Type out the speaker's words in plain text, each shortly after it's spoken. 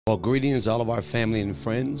Well, greetings, all of our family and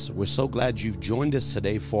friends. We're so glad you've joined us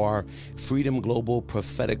today for our Freedom Global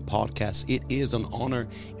Prophetic Podcast. It is an honor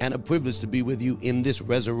and a privilege to be with you in this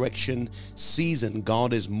resurrection season.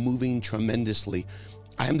 God is moving tremendously.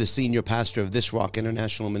 I am the senior pastor of This Rock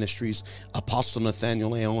International Ministries, Apostle Nathaniel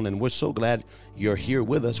Leon, and we're so glad you're here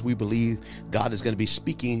with us. We believe God is going to be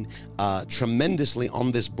speaking tremendously on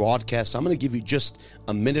this broadcast. I'm going to give you just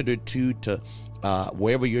a minute or two to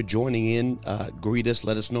wherever you're joining in, greet us.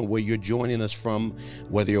 Let us know where you're joining us from,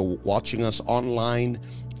 whether you're watching us online,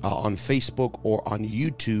 on Facebook or on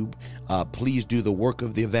YouTube. Please do the work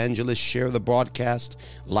of the evangelist. Share the broadcast,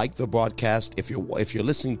 like the broadcast. If you're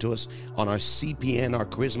listening to us on our CPN, our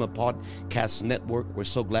Charisma Podcast Network, we're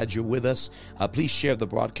so glad you're with us. Please share the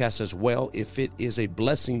broadcast as well if it is a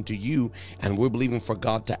blessing to you, and we're believing for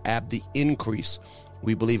God to add the increase.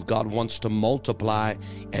 We believe God wants to multiply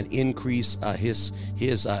and increase his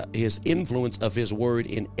influence of his word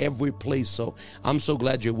in every place. So I'm so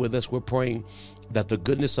glad you're with us. We're praying that the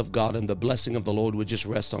goodness of God and the blessing of the Lord would just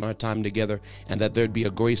rest on our time together, and that there'd be a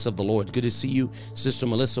grace of the Lord. Good to see you, Sister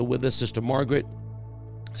Melissa with us, Sister Margaret,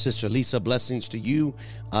 Sister Lisa, blessings to you.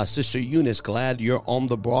 Sister Eunice, glad you're on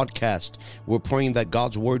the broadcast. We're praying that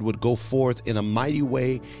God's word would go forth in a mighty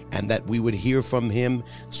way and that we would hear from him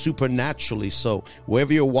supernaturally. So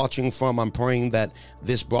wherever you're watching from, I'm praying that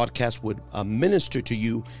this broadcast would minister to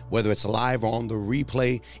you, whether it's live or on the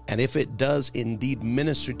replay. And if it does indeed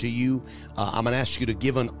minister to you, I'm going to ask you to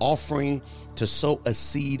give an offering, to sow a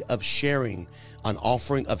seed of sharing, an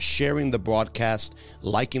offering of sharing the broadcast,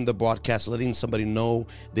 liking the broadcast, letting somebody know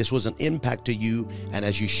this was an impact to you. And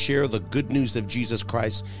as you share the good news of Jesus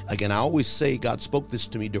Christ, again, I always say, God spoke this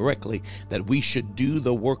to me directly, that we should do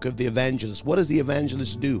the work of the evangelist. What does the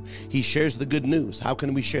evangelist do? He shares the good news. How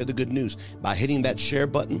can we share the good news? By hitting that share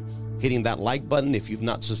button, hitting that like button. If you've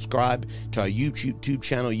not subscribed to our YouTube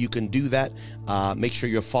channel, you can do that. Make sure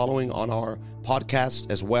you're following on our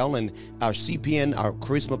podcast as well, and our CPN, our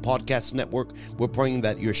Charisma Podcast Network. We're praying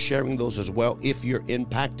that you're sharing those as well if you're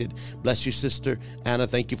impacted. Bless you, Sister Anna.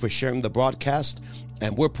 Thank you for sharing the broadcast.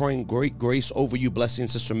 And we're praying great grace over you. Blessing,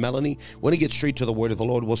 Sister Melanie. We're going to get straight to the word of the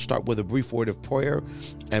Lord. We'll start with a brief word of prayer,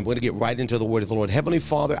 and we're going to get right into the word of the Lord. Heavenly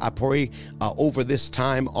Father, I pray over this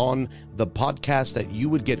time on the podcast that you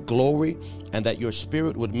would get glory, and that your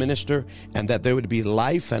spirit would minister, and that there would be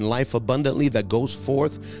life and life abundantly that goes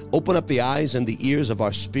forth. Open up the eyes and the ears of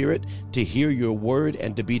our spirit to hear your word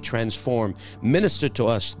and to be transformed. Minister to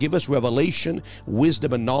us. Give us revelation,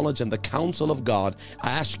 wisdom, and knowledge, and the counsel of God. I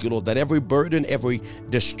ask you, Lord, that every burden, every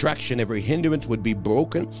distraction, every hindrance would be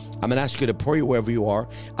broken. I'm going to ask you to pray wherever you are.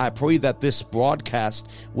 I pray that this broadcast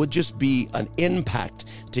would just be an impact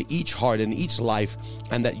to each heart and each life,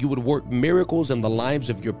 and that you would work miracles in the lives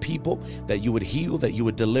of your people, that you would heal, that you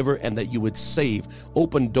would deliver, and that you would save.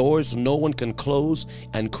 Open doors no one can close,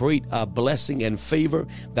 and create a blessing and favor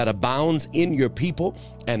that abounds in your people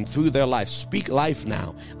and through their life. Speak life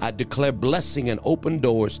now. I declare blessing and open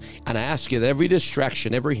doors, and I ask you that every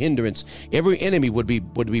distraction, every hindrance, every enemy would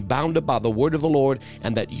be bound up by the word of the Lord,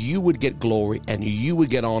 and that you would get glory and you would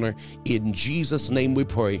get honor. In Jesus' name we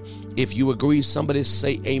pray. If you agree, somebody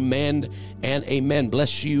say amen and amen.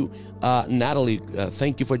 Bless you, Natalie.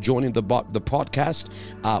 Thank you for joining the podcast.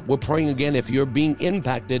 We're praying again. If you're being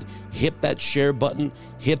impacted, hit that share button,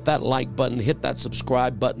 hit that like button, hit that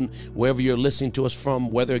subscribe button, wherever you're listening to us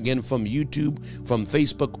from, whether again from YouTube, from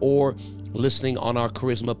Facebook, or listening on our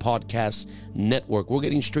Charisma Podcast Network. We're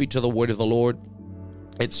getting straight to the word of the Lord.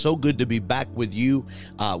 It's so good to be back with you.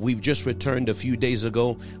 We've just returned a few days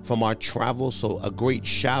ago from our travel, so a great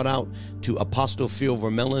shout out to Apostle Phil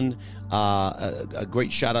Vermeulen, a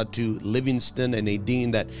great shout out to Livingston and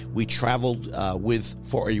Nadine that we traveled with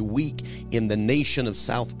for a week in the nation of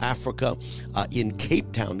South Africa, in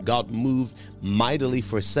Cape Town. God moved mightily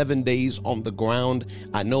for 7 days on the ground.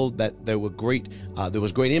 I know that there was great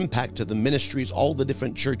impact to the ministries, all the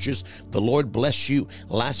different churches. The Lord bless you.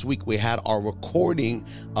 Last week we had our recording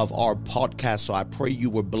of our podcast, so I pray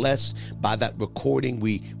you were blessed by that recording.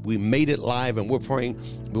 We made it live, and we're praying.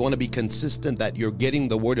 We want to be consistent that you're getting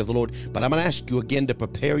the word of the Lord. But I'm going to ask you again to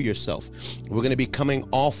prepare yourself. We're going to be coming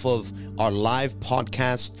off of our live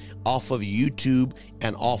podcast, off of YouTube,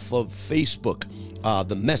 and off of Facebook.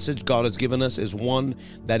 The message God has given us is one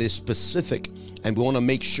that is specific, and we want to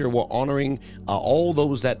make sure we're honoring all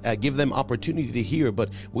those that give them opportunity to hear. But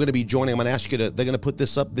we're going to be joining. I'm going to ask you they're going to put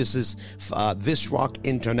this up. This is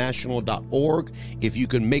thisrockinternational.org. If you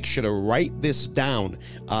can make sure to write this down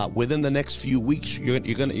within the next few weeks,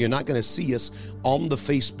 you're not going to see us on the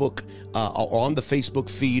Facebook or on the Facebook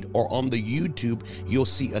feed or on the YouTube. You'll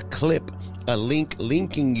see a clip a link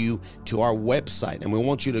linking you to our website. And we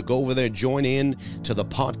want you to go over there, join in to the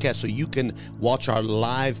podcast so you can watch our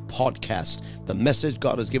live podcast. The message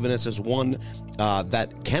God has given us is one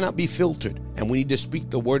that cannot be filtered. And we need to speak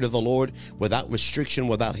the word of the Lord without restriction,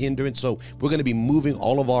 without hindrance. So we're going to be moving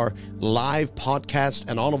all of our live podcasts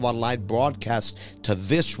and all of our live broadcasts to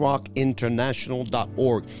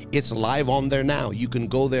thisrockinternational.org. It's live on there now. You can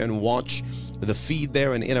go there and watch the feed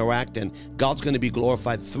there and interact, and God's going to be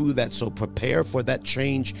glorified through that. So prepare for that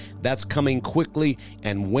change. That's coming quickly.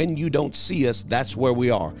 And when you don't see us, that's where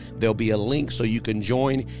we are. There'll be a link so you can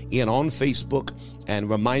join in on Facebook and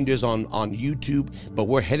reminders on YouTube, but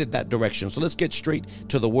we're headed that direction. So let's get straight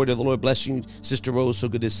to the word of the Lord. Bless you, Sister Rose. So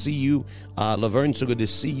good to see you. Laverne, so good to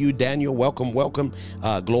see you. Daniel, welcome.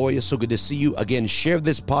 Gloria, so good to see you. Again, share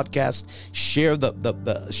this podcast, share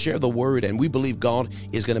the word, and we believe God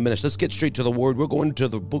is going to minister. Let's get straight to the word. We're going to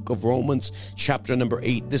the book of Romans, chapter number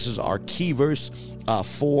 8. This is our key verse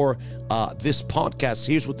for this podcast.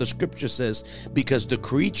 Here's what the scripture says: because the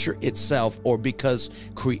creature itself, or because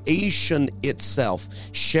creation itself,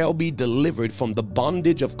 shall be delivered from the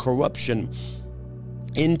bondage of corruption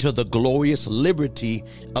into the glorious liberty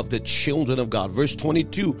of the children of God. Verse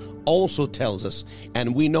 22 also tells us,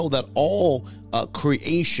 and we know that all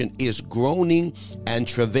creation is groaning and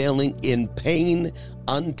travailing in pain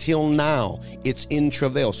until now. It's in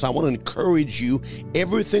travail. So I want to encourage you,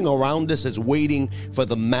 everything around us is waiting for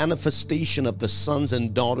the manifestation of the sons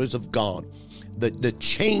and daughters of God. The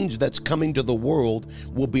change that's coming to the world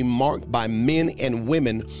will be marked by men and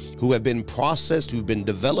women who have been processed, who've been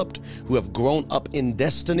developed, who have grown up in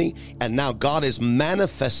destiny. And now God is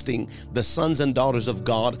manifesting the sons and daughters of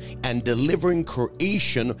God and delivering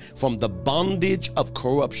creation from the bondage of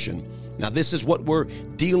corruption. Now, this is what we're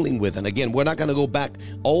dealing with. And again, we're not going to go back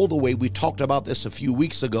all the way. We talked about this a few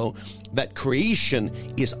weeks ago, that creation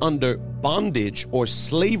is under bondage or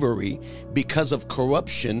slavery because of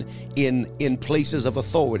corruption in places of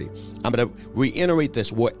authority. I'm going to reiterate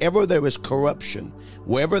this. Wherever there is corruption,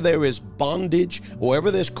 wherever there is bondage, wherever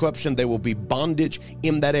there's corruption, there will be bondage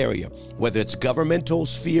in that area. Whether it's governmental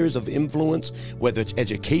spheres of influence, whether it's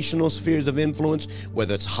educational spheres of influence,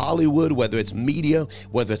 whether it's Hollywood, whether it's media,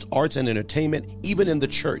 whether it's arts and entertainment, even in the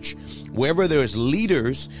church, wherever there is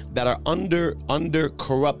leaders that are under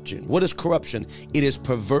corruption. What is corruption? It is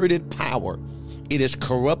perverted power. It is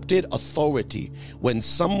corrupted authority. When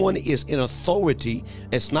someone is in authority,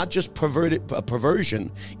 it's not just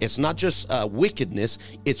perversion. It's not just wickedness.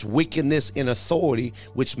 It's wickedness in authority,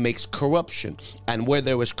 which makes corruption. And where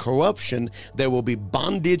there is corruption, there will be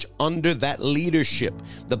bondage under that leadership.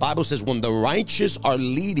 The Bible says when the righteous are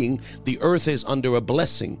leading, the earth is under a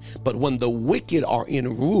blessing. But when the wicked are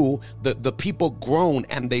in rule, the people groan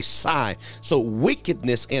and they sigh. So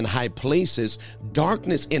wickedness in high places,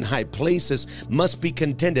 darkness in high places must be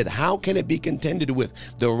contended. How can it be contended with?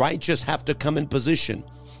 The righteous have to come in position.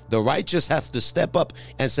 The righteous have to step up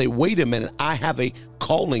and say, wait a minute, I have a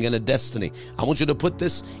calling and a destiny. I want you to put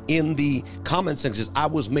this in the comment section. I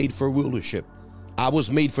was made for rulership. I was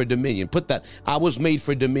made for dominion. Put that. I was made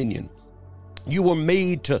for dominion. You were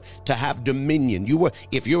made to have dominion.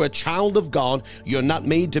 If you're a child of God, you're not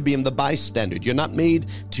made to be in the bystander. You're not made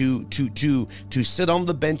to sit on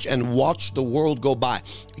the bench and watch the world go by.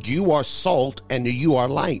 You are salt and you are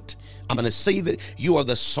light. I'm going to say that you are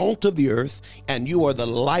the salt of the earth and you are the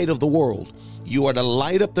light of the world. You are to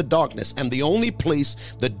light up the darkness, and the only place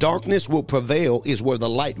the darkness will prevail is where the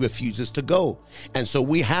light refuses to go. And so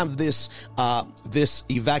we have this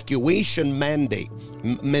evacuation mandate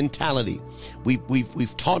mentality.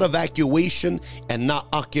 We've taught evacuation and not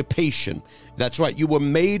occupation. That's right. You were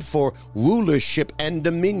made for rulership and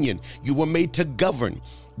dominion. You were made to govern.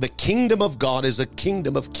 The kingdom of God is a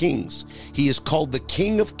kingdom of kings. He is called the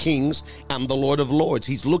King of Kings and the Lord of Lords.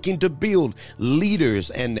 He's looking to build leaders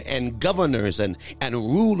and governors and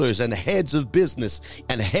rulers and heads of business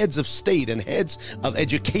and heads of state and heads of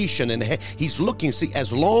education. And he's looking, see,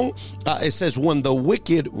 as long, it says, when the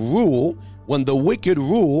wicked rule,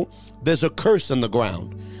 there's a curse in the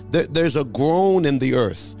ground. There's a groan in the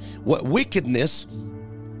earth. What wickedness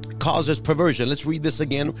causes perversion. Let's read this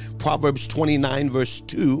again. Proverbs 29 verse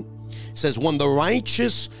 2 says, when the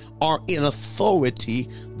righteous are in authority,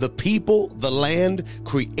 the people, the land,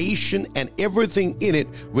 creation, and everything in it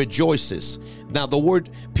rejoices. Now, the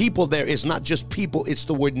word people there is not just people, it's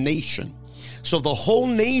the word nation. So the whole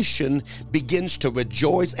nation begins to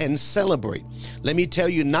rejoice and celebrate. Let me tell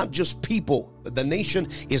you, not just people. The nation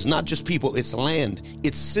is not just people, it's land,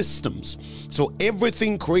 it's systems. So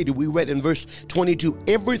everything created, we read in verse 22,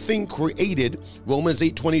 everything created, Romans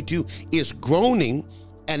 8:22, is groaning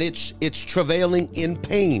and it's travailing in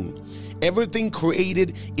pain. Everything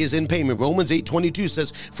created is in pain. Romans 8:22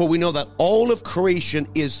 says, for we know that all of creation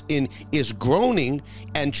is groaning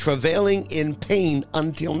and travailing in pain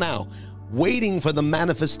until now, waiting for the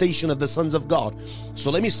manifestation of the sons of God.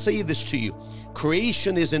 So let me say this to you.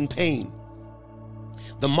 Creation is in pain.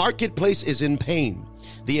 The marketplace is in pain.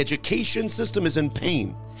 The education system is in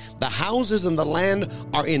pain. The houses and the land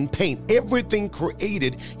are in pain. Everything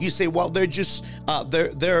created, you say, well, they're just,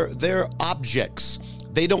 they're objects.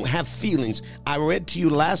 They don't have feelings. I read to you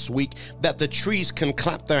last week that the trees can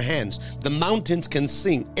clap their hands. The mountains can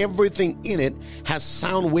sing. Everything in it has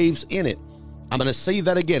sound waves in it. I'm going to say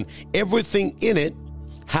that again. Everything in it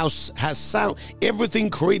has sound. Everything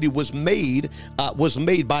created was made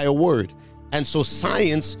by a word. And so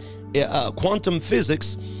science, quantum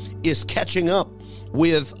physics is catching up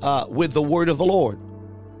with the word of the Lord.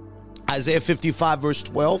 Isaiah 55 verse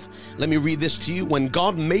 12. Let me read this to you. When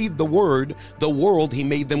God made the world, he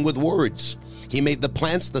made them with words. He made the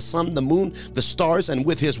plants, the sun, the moon, the stars, and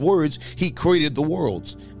with his words, he created the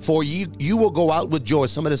worlds. For you will go out with joy.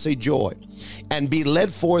 Somebody say joy. And be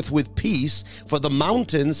led forth with peace, for the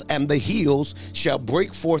mountains and the hills shall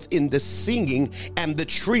break forth into singing, and the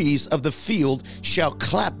trees of the field shall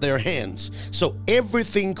clap their hands. So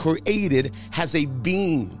everything created has a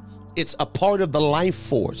being. It's a part of the life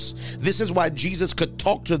force. This is why Jesus could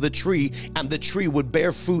talk to the tree and the tree would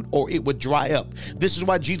bear fruit or it would dry up. This is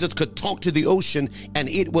why Jesus could talk to the ocean and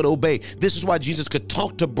it would obey. This is why Jesus could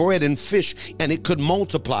talk to bread and fish and it could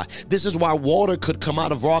multiply. This is why water could come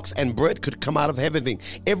out of rocks and bread could come out of everything.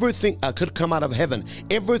 Everything could come out of heaven.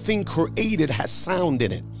 Everything created has sound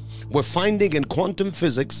in it. We're finding in quantum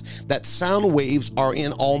physics that sound waves are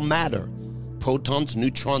in all matter. Protons,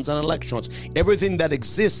 neutrons, and electrons. Everything that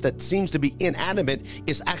exists that seems to be inanimate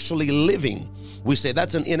is actually living. We say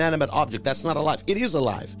that's an inanimate object. That's not alive. It is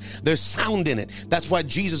alive. There's sound in it. That's why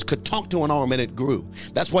Jesus could talk to an arm and it grew.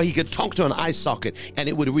 That's why he could talk to an eye socket and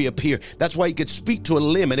it would reappear. That's why he could speak to a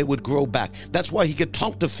limb and it would grow back. That's why he could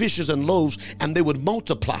talk to fishes and loaves and they would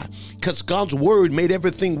multiply, because God's word made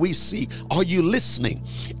everything we see. Are you listening?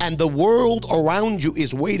 And the world around you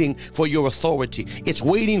is waiting for your authority. It's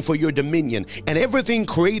waiting for your dominion. And everything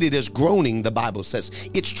created is groaning, the Bible says.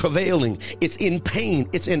 It's travailing. It's in pain.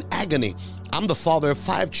 It's in agony. I'm the father of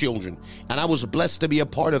 5 children, and I was blessed to be a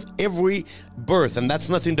part of every birth. And that's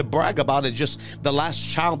nothing to brag about. It's just the last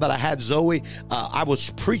child that I had, Zoe, I was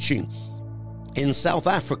preaching in South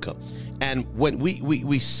Africa. And when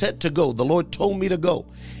we set to go, the Lord told me to go.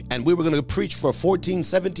 And we were going to preach for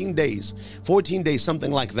 17 days,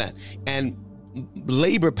 something like that. And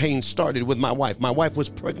labor pains started with my wife. My wife was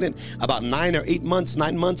pregnant about 9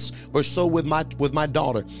 months or so with my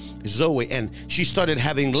daughter, Zoe, and she started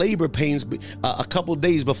having labor pains a couple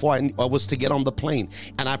days before I was to get on the plane.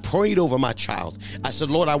 And I prayed over my child. I said,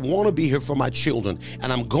 Lord, I want to be here for my children,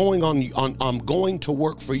 and I'm going to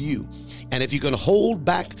work for you. And if you can hold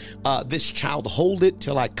back this child, hold it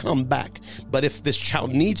till I come back. But if this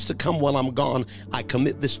child needs to come while I'm gone, I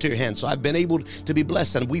commit this to your hands. So I've been able to be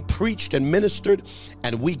blessed. And we preached and ministered,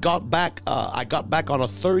 and we got back. I got back on a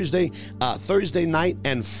Thursday night,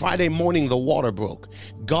 and Friday morning the water broke.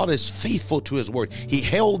 God is faithful to his word. He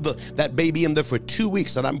held that baby in there for 2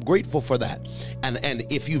 weeks, and I'm grateful for that. And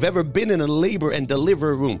if you've ever been in a labor and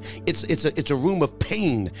delivery room, it's a room of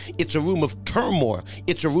pain. It's a room of turmoil.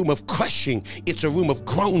 It's a room of crushing. It's a room of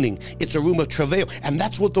groaning. It's a room of travail. And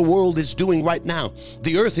that's what the world is doing right now.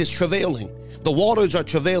 The earth is travailing. The waters are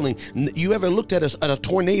travailing. You ever looked at a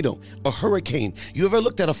tornado, a hurricane? You ever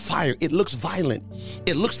looked at a fire? It looks violent.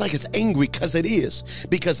 It looks like it's angry, because it is.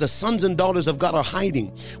 Because the sons and daughters of God are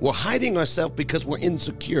hiding. We're hiding ourselves because we're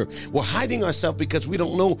insecure. We're hiding ourselves because we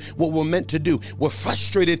don't know what we're meant to do. We're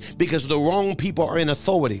frustrated because the wrong people are in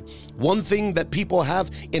authority. One thing that people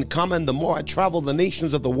have in common, the more I travel the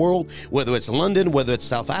nations of the world, whether it's London, whether it's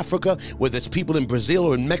South Africa, whether it's people in Brazil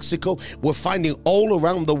or in Mexico, we're finding all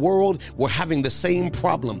around the world, we're having the same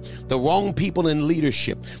problem. The wrong people in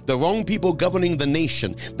leadership, the wrong people governing the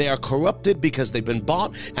nation. They are corrupted because they've been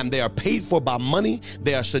bought, and they are paid for by money.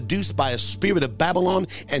 They are seduced by a spirit of Babylon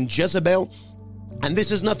and Jezebel. And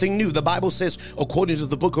this is nothing new. The Bible says, according to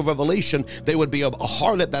the book of Revelation, there would be a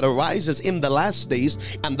harlot that arises in the last days.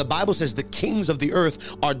 And the Bible says the kings of the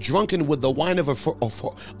earth are drunken with the wine of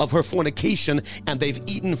her fornication, and they've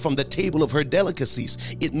eaten from the table of her delicacies.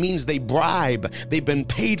 It means they bribe. They've been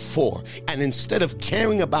paid for. And instead of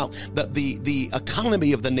caring about the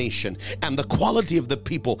economy of the nation and the quality of the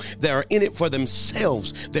people, they're in it for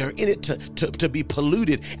themselves. They're in it to be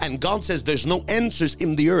polluted. And God says there's no answers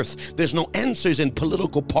in the earth. There's no answers in and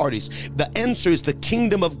political parties. The answer is the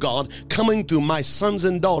kingdom of God coming through my sons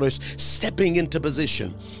and daughters stepping into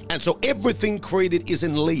position. And so everything created is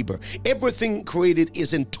in labor. Everything created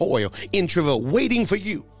is in toil, in travail, waiting for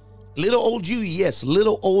you. Little old you, yes,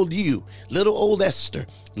 little old you, little old Esther,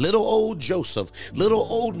 little old Joseph, little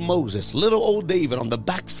old Moses, little old David on the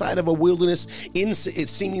backside of a wilderness,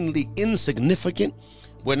 it's seemingly insignificant.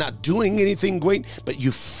 We're not doing anything great, but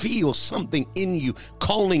you feel something in you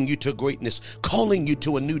calling you to greatness, calling you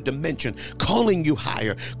to a new dimension, calling you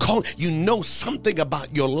higher. You know something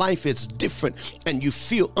about your life is different, and you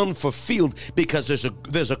feel unfulfilled because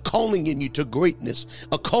there's a calling in you to greatness,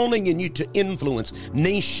 a calling in you to influence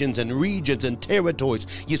nations and regions and territories.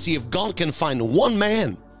 You see, if God can find one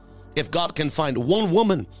man, if God can find one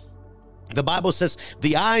woman, the Bible says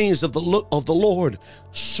the eyes of the Lord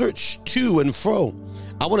search to and fro.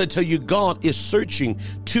 I want to tell you, God is searching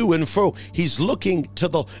to and fro. He's looking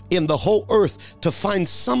in the whole earth to find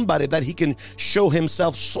somebody that he can show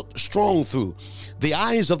himself strong through. The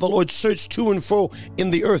eyes of the Lord search to and fro in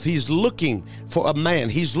the earth. He's looking for a man.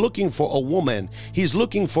 He's looking for a woman. He's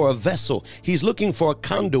looking for a vessel. He's looking for a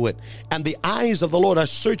conduit. And the eyes of the Lord are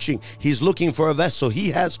searching. He's looking for a vessel.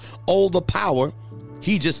 He has all the power.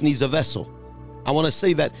 He just needs a vessel. I want to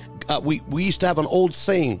say that we used to have an old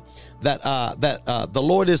saying that the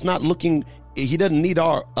Lord is not looking, he doesn't need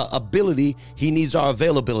our ability, he needs our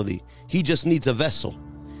availability. He just needs a vessel.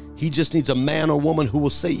 He just needs a man or woman who will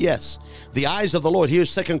say yes. The eyes of the Lord,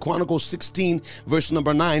 here's 2 Chronicles 16, verse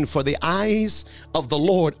number 9, for the eyes of the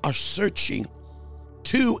Lord are searching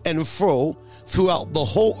to and fro throughout the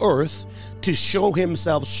whole earth to show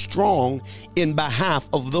himself strong in behalf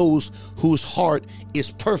of those whose heart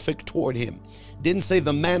is perfect toward him. Didn't say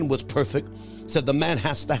the man was perfect, said the man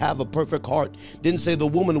has to have a perfect heart. Didn't say the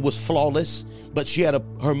woman was flawless, but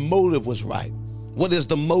her motive was right. What is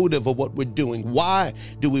the motive of what we're doing? Why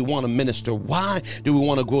do we want to minister? Why do we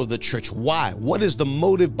want to grow the church? Why? What is the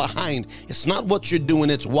motive behind? It's not what you're doing,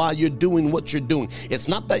 it's why you're doing what you're doing. It's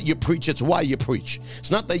not that you preach, it's why you preach.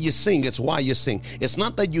 It's not that you sing, it's why you sing. It's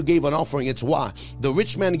not that you gave an offering, it's why. The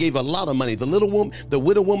rich man gave a lot of money. The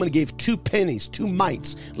widow woman gave 2 pennies, 2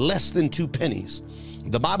 mites, less than 2 pennies.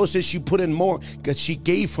 The Bible says she put in more because she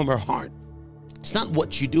gave from her heart. It's not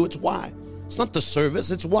what you do, it's why. It's not the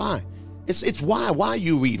service, it's why. It's why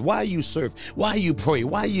you read, why you serve, why you pray,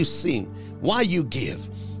 why you sing, why you give.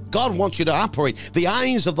 God wants you to operate. The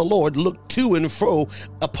eyes of the Lord look to and fro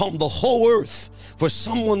upon the whole earth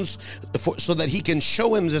so that he can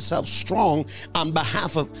show himself strong on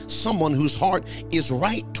behalf of someone whose heart is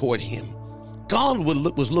right toward him. God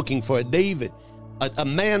was looking for a David, a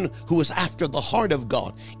man who was after the heart of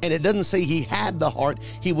God. And it doesn't say he had the heart,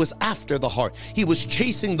 he was after the heart. He was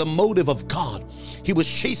chasing the motive of God. He was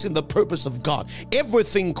chasing the purpose of God.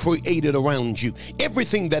 Everything created around you,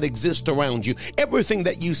 everything that exists around you, everything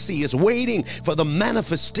that you see is waiting for the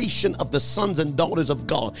manifestation of the sons and daughters of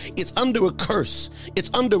God. It's under a curse,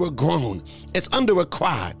 it's under a groan, it's under a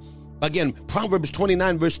cry. Again, Proverbs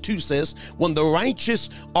 29 verse 2 says, when the righteous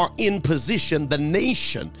are in position, the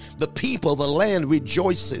nation, the people, the land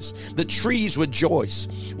rejoices. The trees rejoice.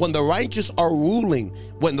 When the righteous are ruling,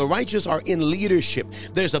 when the righteous are in leadership,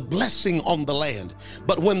 there's a blessing on the land.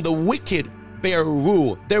 But when the wicked bear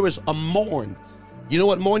rule, there is a mourn. You know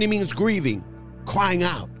what mourning means? Grieving, crying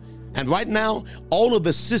out. And right now, all of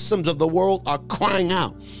the systems of the world are crying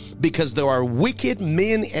out because there are wicked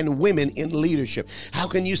men and women in leadership. How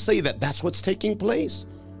can you say that? That's what's taking place.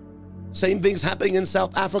 Same things happening in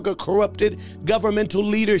South Africa, corrupted governmental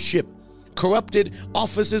leadership, corrupted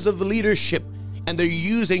offices of leadership, and they're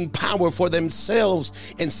using power for themselves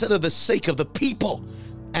instead of the sake of the people.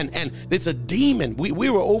 And it's a demon.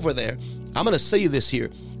 We were over there. I'm going to say this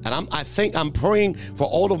here. And I'm praying for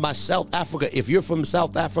all of my South Africa. If you're from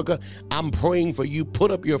South Africa, I'm praying for you. Put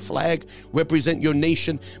up your flag, represent your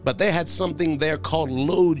nation. But they had something there called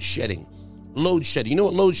load shedding. Load shedding. You know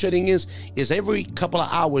what load shedding is? Is every couple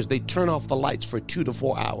of hours they turn off the lights for 2 to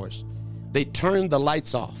 4 hours. They turn the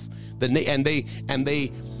lights off.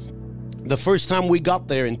 The first time we got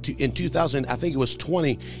there in 2000, I think it was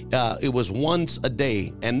 20, it was once a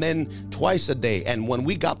day and then twice a day. And when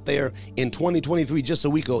we got there in 2023, just a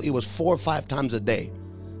week ago, it was 4 or 5 times a day.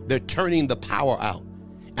 They're turning the power out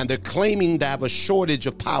and they're claiming to have a shortage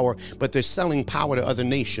of power, but they're selling power to other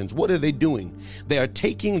nations. What are they doing? They are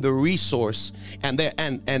taking the resource and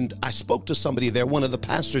I spoke to somebody there, one of the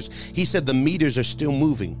pastors. He said the meters are still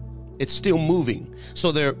moving. It's still moving.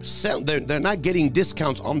 So they're not getting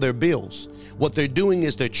discounts on their bills. What they're doing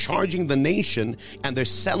is they're charging the nation and they're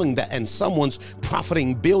selling that, and someone's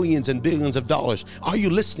profiting billions and billions of dollars. Are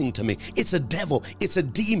you listening to me? It's a devil. It's a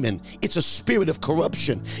demon. It's a spirit of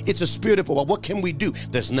corruption. It's a spirit of, well, what can we do?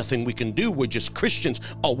 There's nothing we can do. We're just Christians.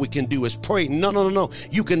 All we can do is pray. No.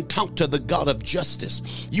 You can talk to the God of justice.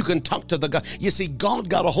 You can talk to the God. You see, God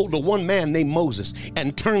got a hold of one man named Moses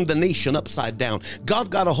and turned the nation upside down.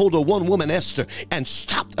 God got a hold of one woman, Esther, and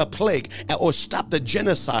stopped a plague or stopped the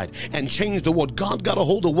genocide and changed the world. God got a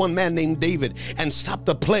hold of one man named David and stopped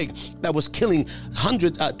the plague that was killing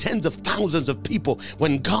tens of thousands of people.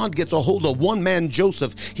 When God gets a hold of one man,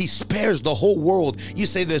 Joseph, he spares the whole world. You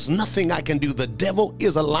say, there's nothing I can do. The devil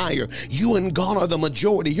is a liar. You and God are the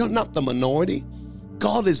majority. You're not the minority.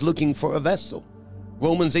 God is looking for a vessel.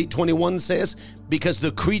 Romans 8:21 says, because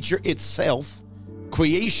the creature itself,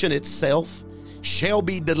 creation itself, shall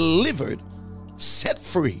be delivered, set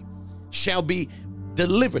free, shall be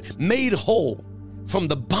delivered, made whole from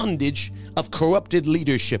the bondage of corrupted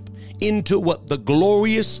leadership into what? The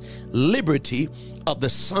glorious liberty of the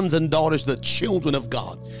sons and daughters, the children of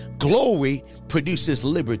God. Glory produces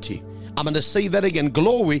liberty. I'm going to say that again.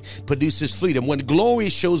 Glory produces freedom. When glory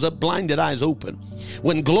shows up, blinded eyes open.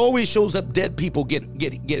 When glory shows up, dead people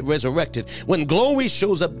get resurrected. When glory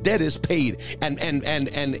shows up, debt is paid,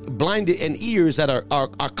 and blinded and ears that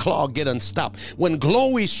are clogged get unstopped. When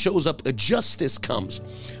glory shows up, justice comes.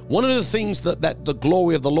 One of the things that the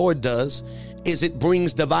glory of the Lord does is it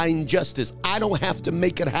brings divine justice. I don't have to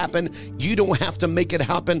make it happen. You don't have to make it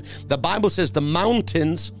happen. The Bible says the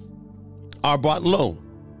mountains are brought low.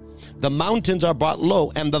 The mountains are brought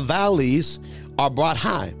low and the valleys are brought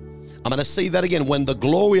high. I'm going to say that again. When the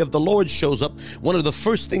glory of the Lord shows up, one of the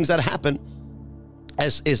first things that happen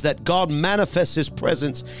is that God manifests his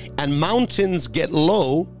presence and mountains get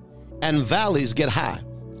low and valleys get high.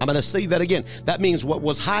 I'm going to say that again. That means what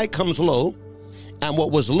was high comes low and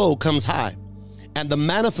what was low comes high. And the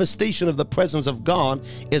manifestation of the presence of God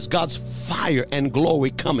is God's fire and glory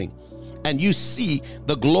coming. And you see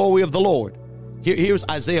the glory of the Lord. Here's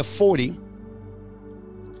Isaiah 40.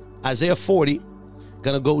 Isaiah 40.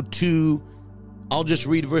 Gonna go to, I'll just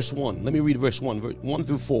read verse 1. Let me read verse 1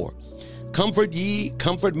 through 4. Comfort ye,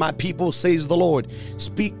 comfort my people, says the Lord.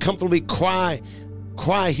 Speak comfortably, cry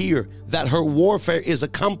here that her warfare is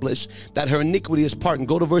accomplished, that her iniquity is pardoned.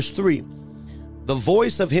 Go to verse 3. The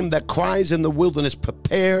voice of him that cries in the wilderness,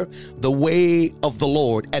 prepare the way of the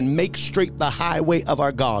Lord and make straight the highway of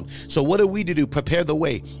our God. So what are we to do? Prepare the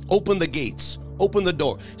way, open the gates, open the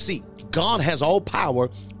door. See, God has all power.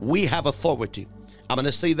 We have authority. I'm going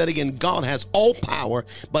to say that again. God has all power,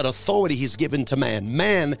 but authority he's given to man.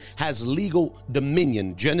 Man has legal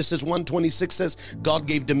dominion. Genesis 1:26 says God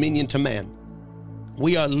gave dominion to man.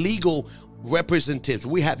 We are legal representatives.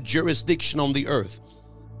 We have jurisdiction on the earth.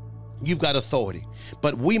 You've got authority,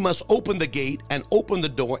 but we must open the gate and open the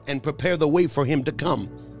door and prepare the way for him to come.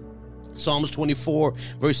 Psalms 24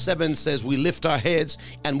 verse 7 says, we lift our heads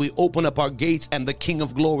and we open up our gates and the King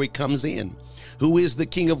of glory comes in. Who is the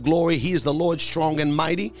King of glory? He is the Lord strong and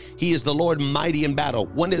mighty. He is the Lord mighty in battle.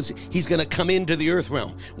 When is he's going to come into the earth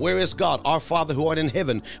realm? Where is God? Our Father who art in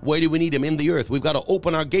heaven. Where do we need him? In the earth. We've got to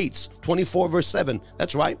open our gates. 24 verse 7.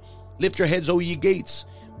 That's right. Lift your heads, O ye gates.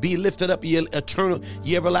 Be lifted up, ye eternal,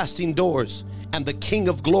 ye everlasting doors, and the King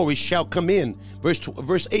of glory shall come in.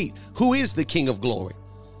 Verse 8. Who is the King of glory?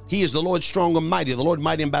 He is the Lord strong and mighty, the Lord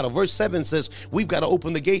mighty in battle. Verse 7 says, we've got to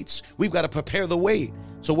open the gates. We've got to prepare the way.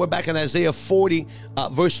 So we're back in Isaiah 40,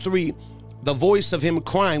 verse 3. The voice of him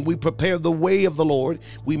crying, we prepare the way of the Lord.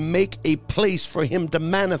 We make a place for him to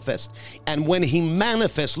manifest. And when he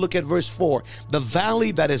manifests, look at verse 4. The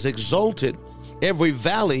valley that is exalted, every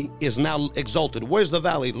valley is now exalted. Where's the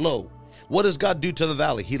valley? Low. What does God do to the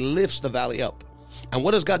valley? He lifts the valley up. And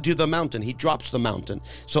what does God do to the mountain? He drops the mountain.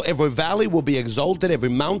 So every valley will be exalted. Every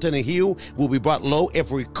mountain and hill will be brought low.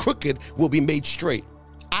 Every crooked will be made straight.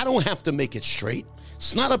 I don't have to make it straight.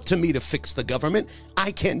 It's not up to me to fix the government.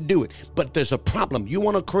 I can't do it. But there's a problem. You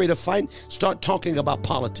want to create a fight? Start talking about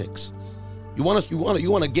politics. You want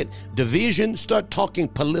to get division? Start talking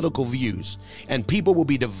political views. And people will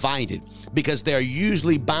be divided because they're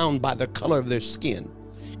usually bound by the color of their skin.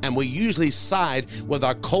 And we usually side with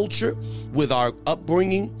our culture, with our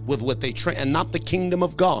upbringing, with what they train, and not the kingdom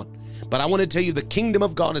of God. But I want to tell you, the kingdom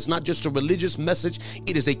of God is not just a religious message.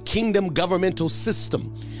 It is a kingdom governmental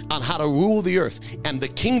system on how to rule the earth. And the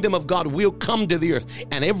kingdom of God will come to the earth.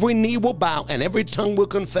 And every knee will bow and every tongue will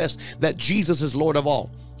confess that Jesus is Lord of all.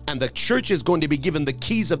 And the church is going to be given the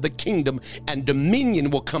keys of the kingdom, and dominion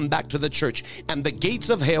will come back to the church, and the gates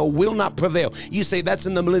of hell will not prevail. You say that's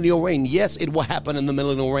in the millennial reign. Yes, it will happen in the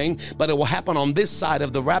millennial reign, but it will happen on this side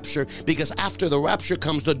of the rapture, because after the rapture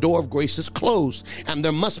comes, the door of grace is closed, and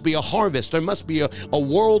there must be a harvest. There must be a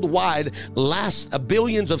worldwide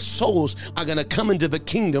billions of souls are going to come into the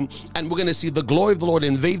kingdom, and we're going to see the glory of the Lord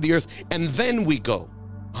invade the earth, and then we go.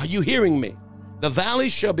 Are you hearing me? The valley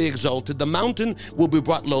shall be exalted, the mountain will be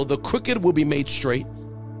brought low, the crooked will be made straight,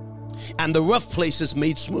 and the rough places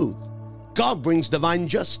made smooth. God brings divine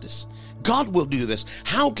justice. God will do this.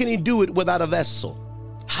 How can he do it without a vessel?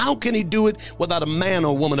 How can he do it without a man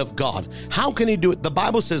or woman of God? How can he do it? The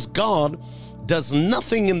Bible says God does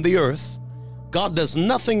nothing in the earth. God does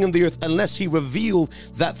nothing in the earth unless he reveals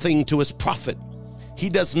that thing to his prophet. He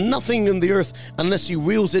does nothing in the earth unless he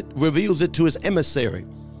reveals it to his emissary.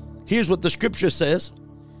 Here's what the scripture says,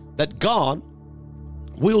 that God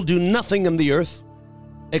will do nothing in the earth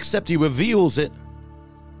except he reveals it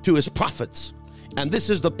to his prophets. And this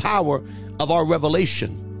is the power of our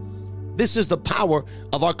revelation. This is the power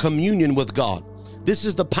of our communion with God. This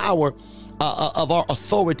is the power of our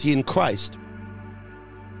authority in Christ.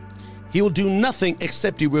 He will do nothing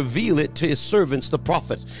except he reveal it to his servants, the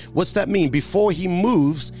prophets. What's that mean? Before he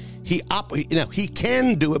moves, he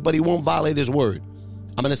can do it, but he won't violate his word.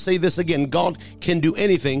 I'm going to say this again. God can do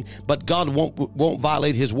anything, but God won't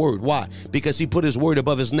violate his word. Why? Because he put his word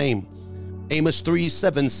above his name. Amos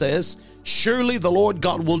 3:7 says, surely the Lord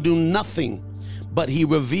God will do nothing, but he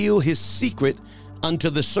reveal his secret unto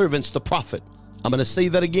the servants, the prophet. I'm going to say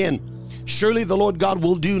that again. Surely the Lord God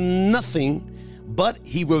will do nothing, but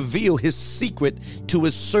he reveal his secret to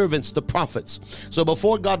his servants, the prophets. So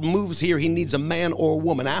before God moves here, he needs a man or a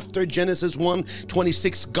woman. After Genesis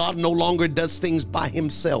 1:26, God no longer does things by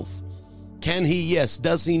himself. Can he? Yes.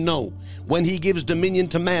 Does he? No. When he gives dominion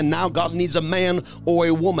to man, now God needs a man or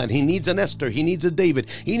a woman. He needs an Esther. He needs a David.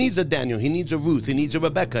 He needs a Daniel. He needs a Ruth. He needs a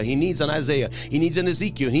Rebecca. He needs an Isaiah. He needs an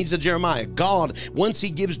Ezekiel. He needs a Jeremiah. God, once he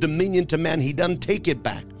gives dominion to man, he doesn't take it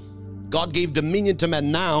back. God gave dominion to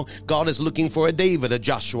man. Now God is looking for a David, a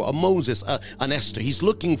Joshua, a Moses, an Esther. He's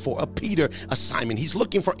looking for a Peter, a Simon. He's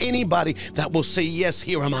looking for anybody that will say, yes,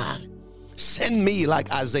 here am I. Send me,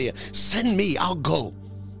 like Isaiah. Send me, I'll go.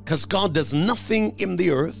 Because God does nothing in the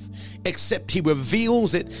earth except he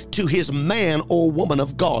reveals it to his man or woman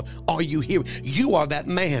of God. Are you here? You are that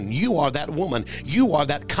man. You are that woman. You are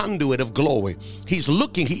that conduit of glory. He's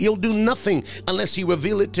looking. He'll do nothing unless he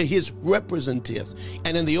reveal it to his representative.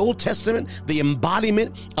 And in the Old Testament, the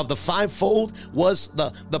embodiment of the fivefold was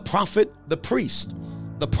the prophet, the priest.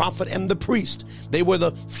 The prophet and the priest. They were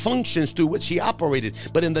the functions through which he operated.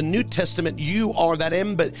 But in the New Testament, you are that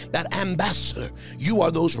ambassador. You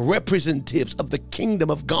are those representatives of the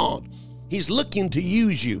kingdom of God. He's looking to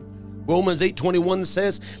use you. Romans 8:21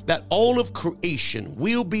 says that all of creation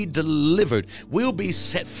will be delivered, will be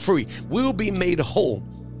set free, will be made whole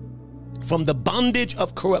from the bondage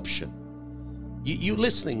of corruption. You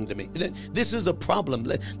listening to me? This is a problem.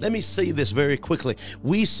 Let me say this very quickly.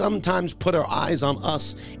 We sometimes put our eyes on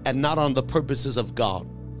us and not on the purposes of God.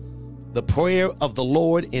 The prayer of the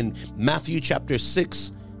Lord in Matthew chapter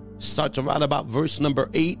 6 starts right about verse number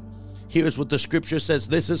 8. Here's what the scripture says.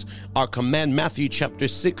 This is our command. Matthew chapter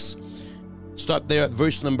 6. Start there at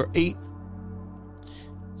verse number 8.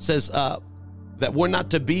 Says that we're not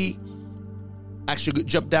to be. Actually,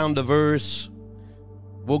 jump down to verse.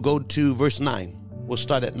 We'll go to verse 9. We'll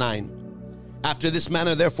start at 9. After this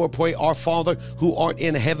manner, therefore, pray, our Father who art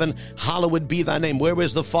in heaven, hallowed be thy name. Where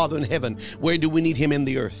is the Father in heaven? Where do we need him in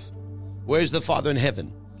the earth? Where is the Father in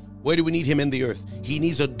heaven? Where do we need him in the earth? He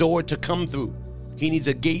needs a door to come through. He needs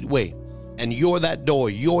a gateway. And you're that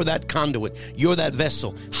door. You're that conduit. You're that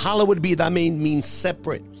vessel. Hallowed be thy name means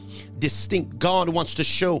separate, distinct. God wants to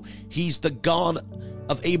show he's the God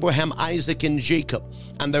of Abraham, Isaac, and Jacob.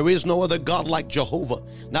 And there is no other God like Jehovah,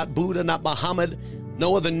 not Buddha, not Muhammad,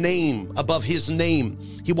 no other name above his name.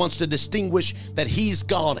 He wants to distinguish that he's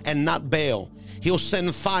God and not Baal. He'll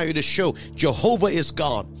send fire to show Jehovah is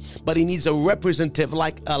God, but he needs a representative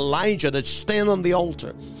like Elijah to stand on the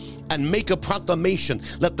altar and make a proclamation.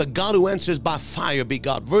 Let the God who answers by fire be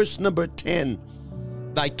God. Verse number 10,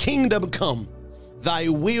 thy kingdom come, thy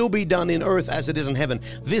will be done in earth as it is in heaven.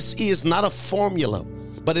 This is not a formula,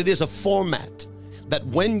 but it is a format that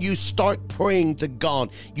when you start praying to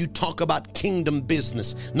God, you talk about kingdom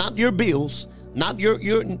business, not your bills, not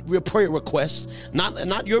your prayer requests,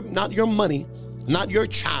 not your money, not your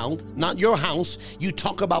child, not your house. You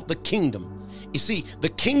talk about the kingdom. You see, the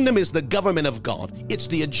kingdom is the government of God. It's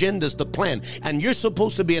the agendas, the plan. And you're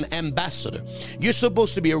supposed to be an ambassador. You're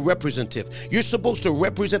supposed to be a representative. You're supposed to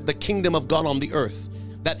represent the kingdom of God on the earth.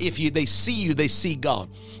 That if they see you, they see God.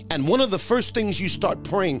 And one of the first things you start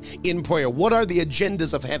praying in prayer, what are the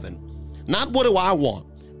agendas of heaven? Not what do I want?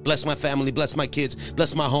 Bless my family, bless my kids,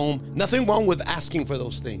 bless my home. Nothing wrong with asking for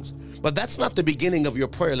those things. But that's not the beginning of your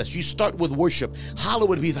prayer list. You start with worship.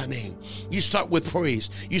 Hallowed be thy name. You start with praise.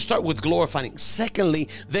 You start with glorifying. Secondly,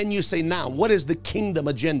 then you say, now, what is the kingdom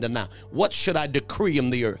agenda now? What should I decree in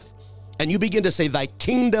the earth? And you begin to say, thy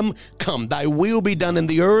kingdom come, thy will be done in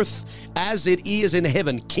the earth as it is in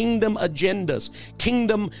heaven. Kingdom agendas,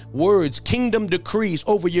 kingdom words, kingdom decrees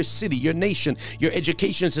over your city, your nation, your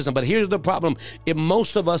education system. But here's the problem. If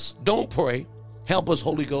most of us don't pray, help us,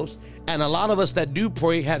 Holy Ghost. And a lot of us that do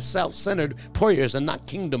pray have self-centered prayers and not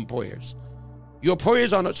kingdom prayers. Your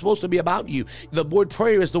prayers are not supposed to be about you. The word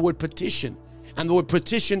prayer is the word petition. And the word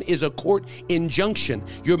petition is a court injunction.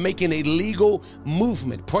 You're making a legal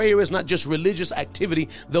movement. Prayer is not just religious activity,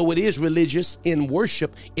 though it is religious in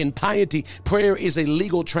worship, in piety. Prayer is a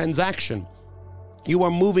legal transaction. You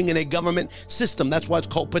are moving in a government system. That's why it's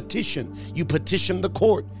called petition. You petition the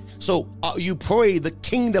court. So you pray the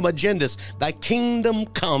kingdom agendas. Thy kingdom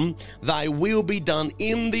come, thy will be done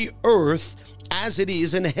in the earth as it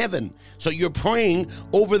is in heaven. So you're praying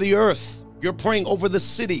over the earth. You're praying over the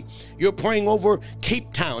city. You're praying over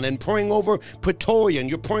Cape Town and praying over Pretoria, and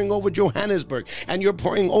you're praying over Johannesburg, and you're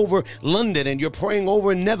praying over London, and you're praying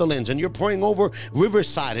over Netherlands, and you're praying over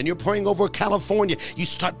Riverside, and you're praying over California. You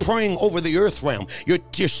start praying over the earth realm.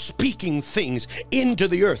 You're speaking things into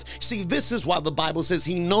the earth. See, this is why the Bible says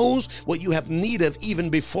he knows what you have need of even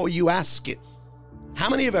before you ask it. How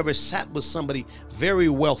many have ever sat with somebody very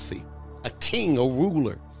wealthy, a king, a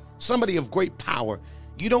ruler, somebody of great power?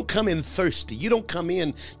 You don't come in thirsty. You don't come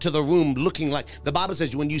in to the room looking like, the Bible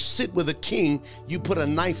says when you sit with a king, you put a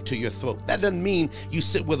knife to your throat. That doesn't mean you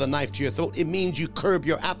sit with a knife to your throat. It means you curb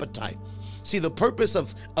your appetite. See, the purpose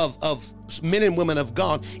of men and women of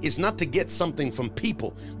God is not to get something from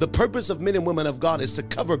people. The purpose of men and women of God is to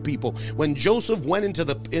cover people. When Joseph went into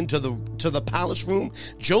the palace room,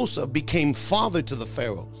 Joseph became father to the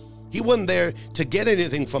Pharaoh. He wasn't there to get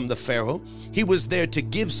anything from the Pharaoh. He was there to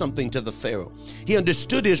give something to the Pharaoh. He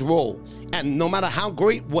understood his role. And no matter how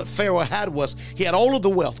great what Pharaoh had was, he had all of the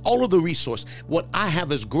wealth, all of the resource. What I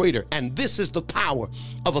have is greater. And this is the power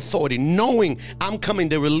of authority, knowing I'm coming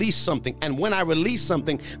to release something. And when I release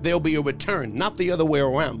something, there'll be a return, not the other way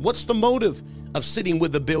around. What's the motive of sitting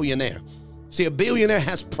with a billionaire? See, a billionaire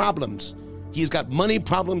has problems. He's got money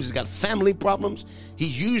problems. He's got family problems. He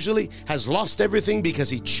usually has lost everything because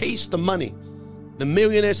he chased the money. The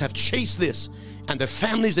millionaires have chased this, and their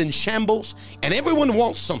family's in shambles, and everyone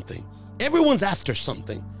wants something. Everyone's after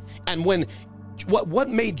something. And what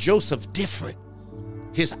made Joseph different?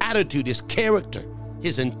 His attitude, his character,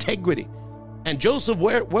 his integrity. And Joseph,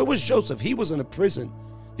 where was Joseph? He was in a prison.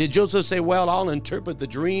 Did Joseph say, well, I'll interpret the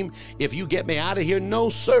dream if you get me out of here? No,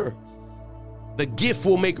 sir. The gift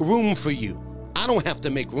will make room for you. I don't have to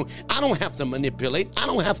make room. I don't have to manipulate. I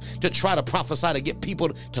don't have to try to prophesy to get people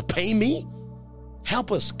to pay me.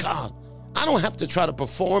 Help us, God. I don't have to try to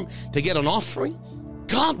perform to get an offering.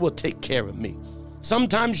 God will take care of me.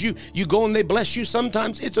 Sometimes you go and they bless you.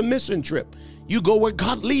 Sometimes it's a mission trip. You go where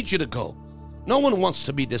God leads you to go. No one wants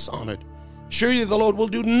to be dishonored. Surely the Lord will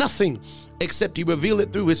do nothing except he reveal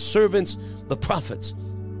it through his servants, the prophets.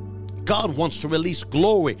 God wants to release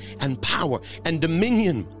glory and power and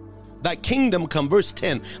dominion. Thy kingdom come, verse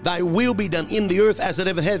 10, thy will be done in the earth as it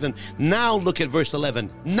is in heaven. Now look at verse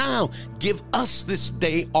 11. Now give us this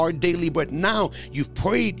day our daily bread. Now you've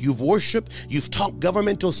prayed, you've worshiped, you've talked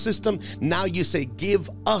governmental system. Now you say, give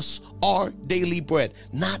us our daily bread.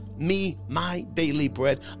 Not me, my daily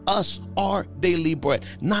bread. Us, our daily bread.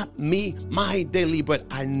 Not me, my daily bread.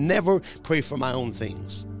 I never pray for my own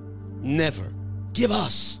things. Never. Give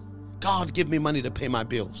us. God, give me money to pay my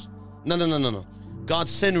bills. No. God,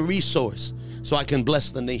 send resource so I can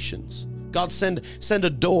bless the nations. God, send a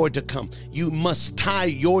door to come. You must tie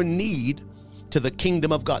your need to the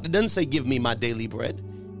kingdom of God. It doesn't say, give me my daily bread.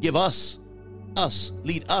 Give us,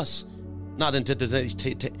 lead us, not into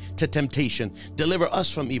temptation. Deliver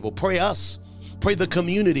us from evil. Pray us. Pray the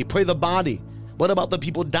community. Pray the body. What about the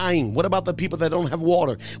people dying? What about the people that don't have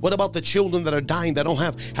water? What about the children that are dying that don't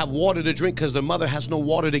have water to drink because their mother has no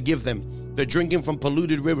water to give them? They're drinking from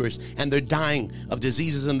polluted rivers and they're dying of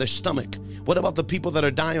diseases in their stomach. What about the people that are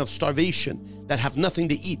dying of starvation, that have nothing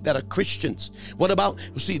to eat, that are Christians? What about,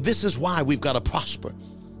 see, this is why we've got to prosper.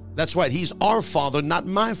 That's right. He's our Father, not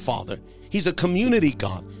my Father. He's a community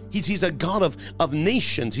God. He's a God of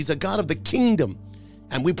nations. He's a God of the kingdom.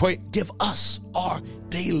 And we pray, give us our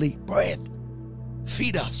daily bread.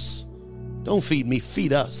 Feed us. Don't feed me,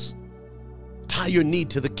 feed us. Tie your need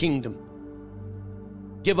to the kingdom.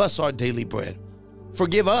 Give us our daily bread.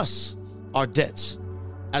 Forgive us our debts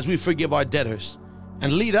as we forgive our debtors.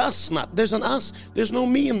 And lead us, not, there's an us, there's no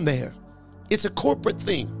me in there. It's a corporate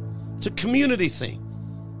thing. It's a community thing.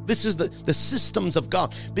 This is the systems of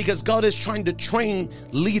God, because God is trying to train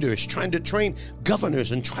leaders, trying to train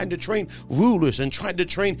governors, and trying to train rulers, and trying to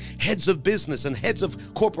train heads of business and heads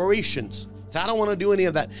of corporations. So I don't want to do any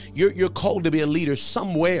of that. You're called to be a leader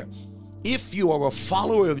somewhere. If you are a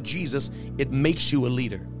follower of Jesus, it makes you a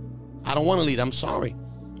leader. I don't want to lead. I'm sorry.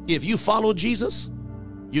 If you follow Jesus,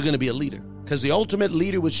 you're going to be a leader, because the ultimate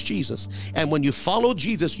leader was Jesus. And when you follow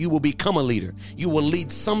Jesus, you will become a leader. You will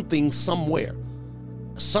lead something somewhere.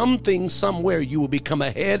 Something somewhere. You will become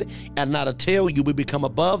a head and not a tail. You will become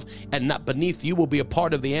above and not beneath. You will be a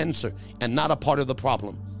part of the answer and not a part of the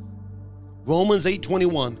problem. Romans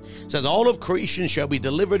 8:21 says, all of creation shall be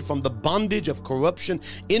delivered from the bondage of corruption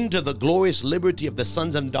into the glorious liberty of the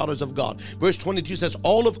sons and daughters of God. Verse 22 says,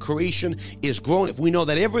 all of creation is groaning. We know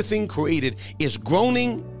that everything created is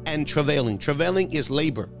groaning and travailing. Travailing is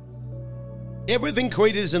labor. Everything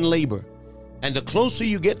created is in labor. And the closer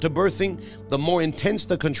you get to birthing, the more intense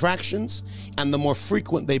the contractions and the more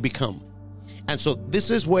frequent they become. And so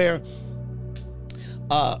this is where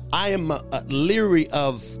I am leery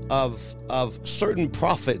of certain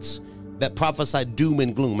prophets that prophesy doom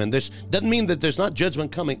and gloom. And this doesn't mean that there's not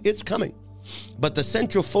judgment coming. It's coming. But the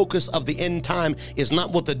central focus of the end time is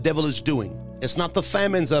not what the devil is doing. It's not the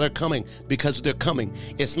famines that are coming because they're coming.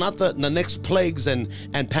 It's not the next plagues and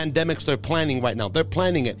pandemics they're planning right now. They're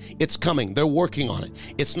planning it. It's coming. They're working on it.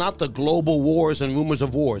 It's not the global wars and rumors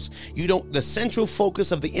of wars. The central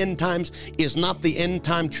focus of the end times is not the end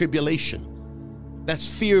time tribulation. That's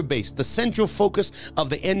fear-based. The central focus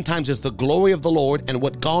of the end times is the glory of the Lord and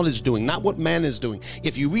what God is doing, not what man is doing.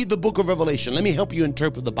 If you read the book of Revelation, let me help you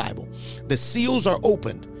interpret the Bible. The seals are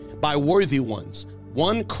opened by worthy ones.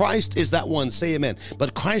 One, Christ is that one. Say amen.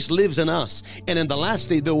 But Christ lives in us. And in the last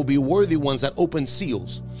day, there will be worthy ones that open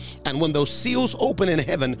seals. And when those seals open in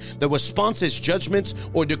heaven, the response is judgments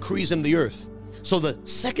or decrees in the earth. So the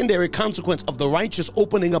secondary consequence of the righteous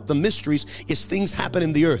opening up the mysteries is things happen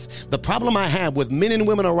in the earth. The problem I have with men and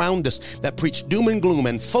women around us that preach doom and gloom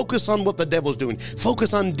and focus on what the devil's doing,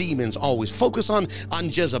 focus on demons always, focus on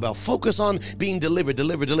Jezebel, focus on being delivered.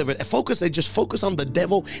 They just focus on the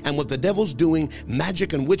devil and what the devil's doing,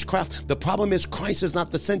 magic and witchcraft. The problem is Christ is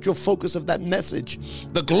not the central focus of that message.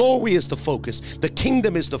 The glory is the focus. The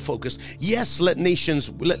kingdom is the focus. Yes, let nations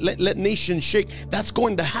shake. That's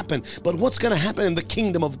going to happen. But what's going to happen in the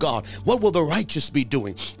kingdom of God? What will the righteous be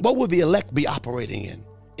doing? What will the elect be operating in?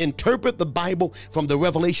 Interpret the Bible from the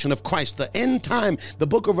revelation of Christ. The end time, the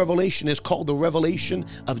book of Revelation is called the revelation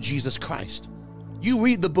of Jesus Christ. You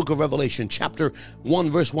read the book of Revelation, chapter 1,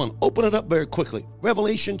 verse 1. Open it up very quickly.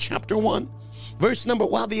 Revelation chapter 1, verse number,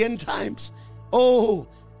 wow, the end times. Oh,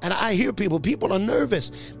 and I hear people are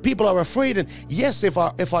nervous. People are afraid. And yes, if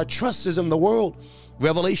our trust is in the world,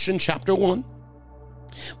 Revelation chapter 1,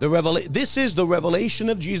 this is the revelation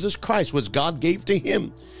of Jesus Christ, which God gave to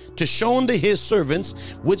him to show unto his servants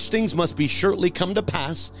which things must be shortly come to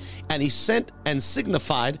pass. And he sent and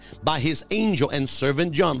signified by his angel and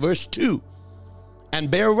servant John. Verse 2,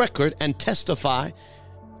 and bear record and testify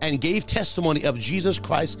and gave testimony of Jesus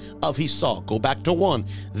Christ of he saw. Go back to 1.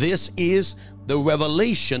 This is the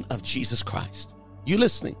revelation of Jesus Christ. You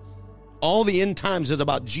listening? All the end times is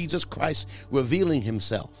about Jesus Christ revealing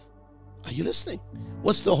himself. Are you listening?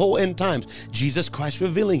 What's the whole end times? Jesus Christ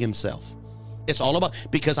revealing himself. It's all about,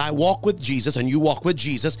 because I walk with Jesus and you walk with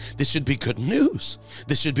Jesus, this should be good news.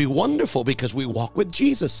 This should be wonderful because we walk with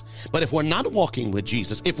Jesus. But if we're not walking with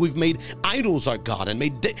Jesus, if we've made idols our God and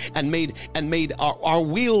made our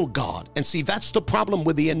will God, and see, that's the problem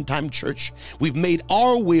with the end time church. We've made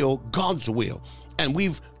our will God's will. And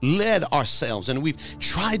we've led ourselves and we've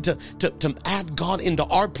tried to add God into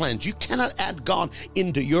our plans. You cannot add God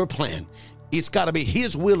into your plan. It's got to be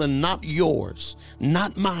his will and not yours,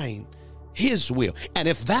 not mine, his will. And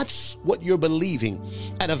if that's what you're believing,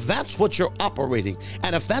 and if that's what you're operating,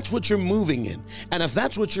 and if that's what you're moving in, and if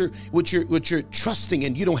that's what you're trusting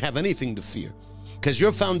in, you don't have anything to fear. Because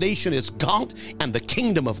your foundation is God and the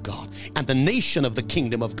kingdom of God and the nation of the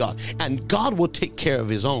kingdom of God. And God will take care of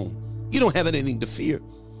his own. You don't have anything to fear.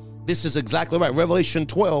 This is exactly right. Revelation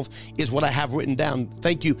 12 is what I have written down.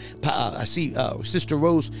 Thank you. I see Sister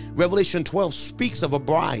Rose. Revelation 12 speaks of a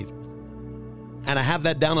bride. And I have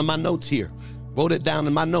that down in my notes here. Wrote it down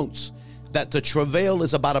in my notes. that the travail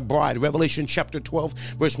is about a bride. Revelation chapter 12,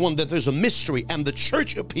 verse 1, that there's a mystery and the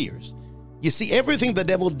church appears. You see, everything the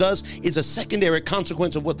devil does is a secondary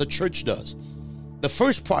consequence of what the church does. The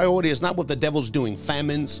first priority is not what the devil's doing.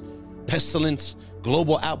 Famines, pestilence,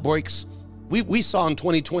 global outbreaks. We saw in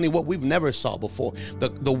 2020 what we've never saw before.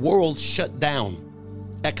 The world shut down.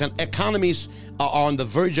 Economies are on the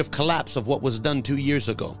verge of collapse of what was done 2 years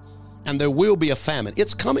ago. And there will be a famine.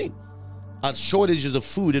 It's coming. Shortages of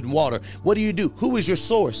food and water. What do? Who is your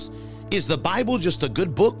source? Is the Bible just a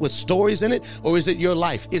good book with stories in it? Or is it your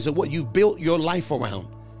life? Is it what you've built your life around?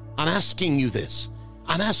 I'm asking you this.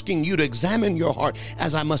 I'm asking you to examine your heart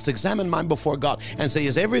as I must examine mine before God and say,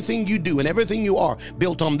 is everything you do and everything you are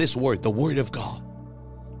built on this word, the word of God?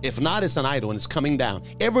 If not, it's an idol and it's coming down.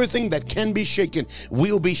 Everything that can be shaken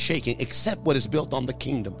will be shaken except what is built on the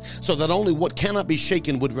kingdom, so that only what cannot be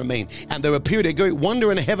shaken would remain. And there appeared a great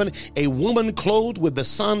wonder in heaven, a woman clothed with the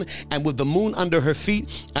sun and with the moon under her feet,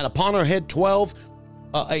 and upon her head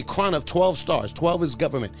a crown of 12 stars. 12 is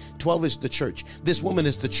government. 12 is the church. This woman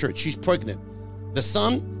is the church. She's pregnant. The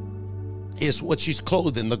sun is what she's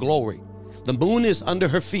clothed in, the glory. The moon is under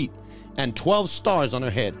her feet and 12 stars on her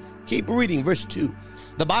head. Keep reading, verse 2.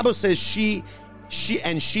 The Bible says she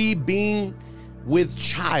being with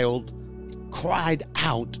child cried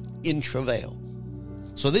out in travail.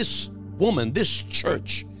 So this woman, this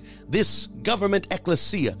church, this government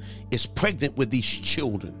ecclesia is pregnant with these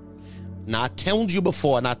children. Now, I told you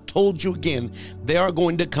before, and I told you again, there are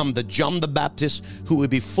going to come the John the Baptist who will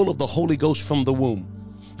be full of the Holy Ghost from the womb.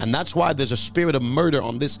 And that's why there's a spirit of murder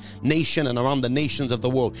on this nation and around the nations of the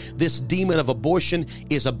world. This demon of abortion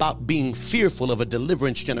is about being fearful of a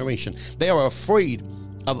deliverance generation. They are afraid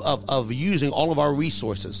of using all of our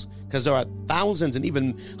resources, because there are thousands and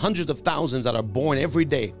even hundreds of thousands that are born every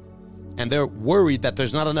day. And they're worried that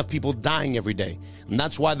there's not enough people dying every day. And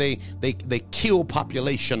that's why they kill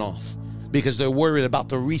population off, because they're worried about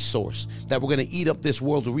the resource, that we're going to eat up this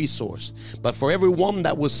world's resource. But for every one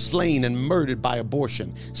that was slain and murdered by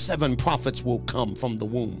abortion, 7 prophets will come from the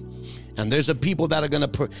womb. And there's a people that are going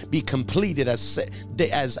to be completed as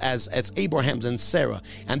Abraham's and Sarah.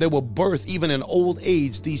 And they will birth, even in old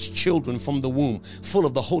age, these children from the womb, full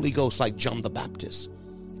of the Holy Ghost like John the Baptist.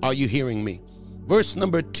 Are you hearing me? Verse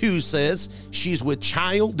number 2 says, she's with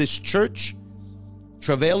child, this church,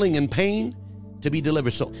 travailing in pain, to be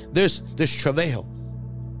delivered. So there's travail.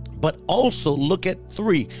 But also look at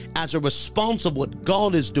 3. As a response of what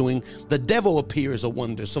God is doing, the devil appears a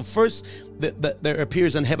wonder. So first, there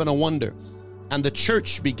appears in heaven a wonder, and the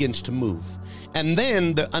church begins to move. And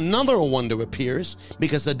then another wonder appears,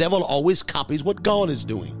 because the devil always copies what God is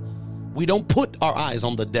doing. We don't put our eyes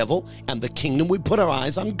on the devil and the kingdom. We put our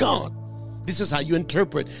eyes on God. This is how you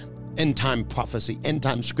interpret end-time prophecy,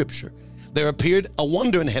 end-time scripture. There appeared a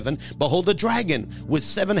wonder in heaven. Behold, a dragon with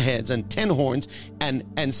 7 heads and 10 horns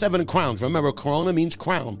and 7 crowns. Remember, corona means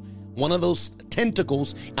crown. One of those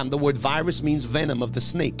tentacles, and the word virus means venom of the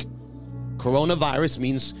snake. Coronavirus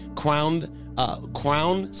means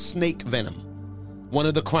crown snake venom. One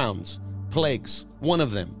of the crowns, plagues, one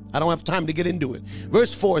of them. I don't have time to get into it.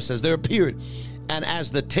 Verse 4 says, there appeared, and as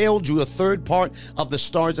the tail drew a 3rd part of the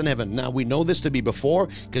stars in heaven. Now, we know this to be before,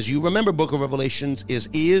 because you remember book of Revelations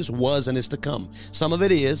is, was, and is to come. Some of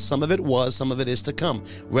it is, some of it was, some of it is to come.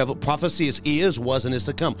 Prophecy is, was, and is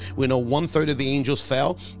to come. We know 1/3 of the angels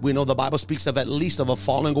fell. We know the Bible speaks of at least of a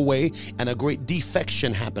falling away and a great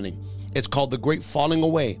defection happening. It's called the great falling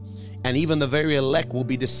away. And even the very elect will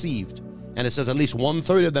be deceived. And it says at least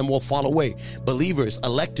 1/3 of them will fall away. Believers,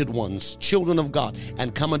 elected ones, children of God,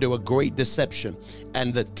 and come under a great deception.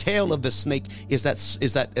 And the tail of the snake is that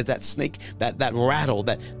snake, that rattle,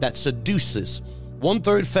 that seduces.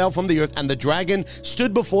 1/3 fell from the earth, and the dragon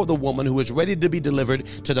stood before the woman who was ready to be delivered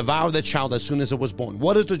to devour the child as soon as it was born.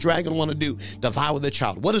 What does the dragon want to do? Devour the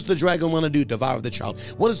child. What does the dragon want to do? Devour the child.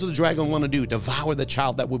 What does the dragon want to do? Devour the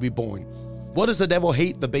child that will be born. What does the devil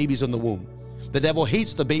hate? The babies in the womb. The devil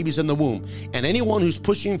hates the babies in the womb. And anyone who's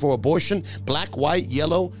pushing for abortion, black, white,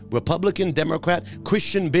 yellow, Republican, Democrat,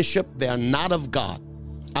 Christian, bishop, they are not of God.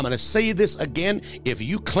 I'm going to say this again. If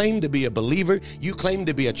you claim to be a believer, you claim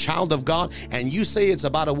to be a child of God, and you say it's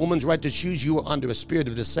about a woman's right to choose, you are under a spirit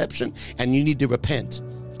of deception, and you need to repent.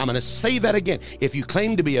 I'm going to say that again. If you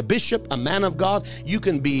claim to be a bishop, a man of God, you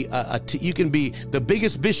can be the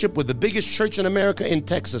biggest bishop with the biggest church in America in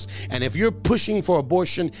Texas. And if you're pushing for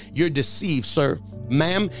abortion, you're deceived, sir.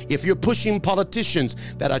 Ma'am, if you're pushing politicians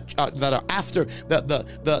that are after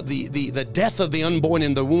the death of the unborn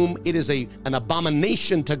in the womb, it is an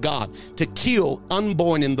abomination to God to kill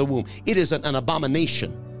unborn in the womb. It is an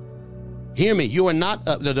abomination. Hear me. You are not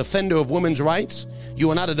the defender of women's rights.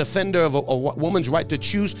 You are not a defender of a woman's right to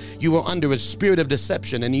choose. You are under a spirit of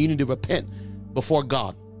deception, and you need to repent before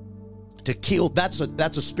God. To kill, that's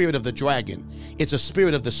a spirit of the dragon. It's a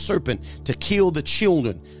spirit of the serpent to kill the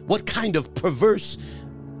children. What kind of perverse,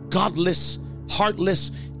 godless,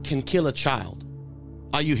 heartless can kill a child?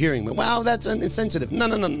 Are you hearing me? Well, that's insensitive.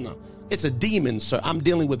 No. It's a demon, sir. I'm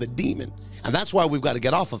dealing with a demon. And that's why we've got to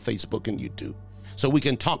get off of Facebook and YouTube, so we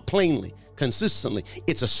can talk plainly, consistently.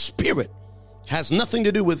 It's a spirit. Has nothing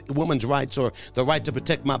to do with women's rights or the right to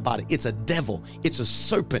protect my body. It's a devil. It's a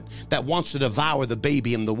serpent that wants to devour the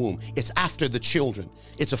baby in the womb. It's after the children.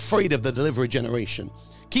 It's afraid of the delivery generation.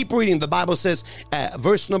 Keep reading. The Bible says,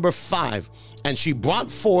 verse number 5, and she brought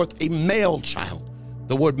forth a male child.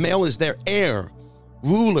 The word male is their heir,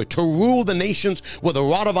 ruler, to rule the nations with a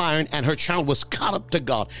rod of iron, and her child was caught up to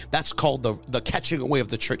God. That's called the catching away of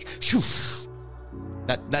the church. Phew.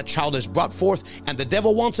 That child is brought forth, and the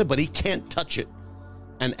devil wants it, but he can't touch it.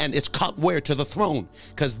 And it's caught where? To the throne.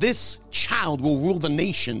 Because this child will rule the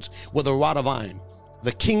nations with a rod of iron.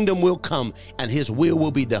 The kingdom will come, and his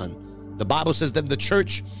will be done. The Bible says that the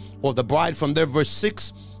church, or the bride from there, verse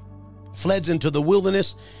 6, fled into the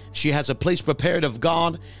wilderness. She has a place prepared of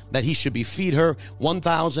God that he should feed her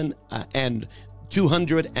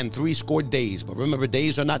 1,203 days. But remember,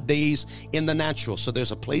 days are not days in the natural. So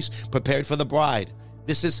there's a place prepared for the bride.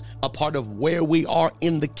 This is a part of where we are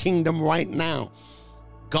in the kingdom right now.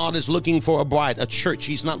 God is looking for a bride, a church.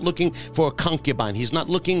 He's not looking for a concubine. He's not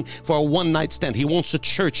looking for a one-night stand. He wants a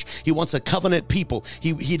church. He wants a covenant people.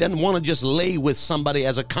 He doesn't want to just lay with somebody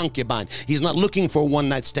as a concubine. He's not looking for a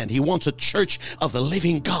one-night stand. He wants a church of the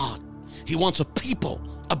living God. He wants a people,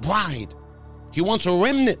 a bride. He wants a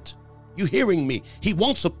remnant. You hearing me? He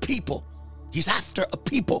wants a people. He's after a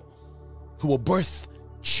people who will birth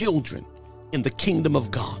children in the kingdom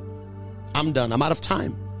of God. I'm done. I'm out of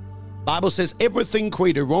time. Bible says everything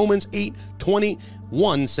created. Romans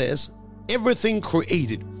 8:21 says everything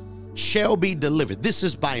created shall be delivered. This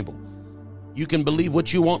is Bible. You can believe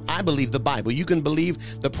what you want. I believe the Bible. You can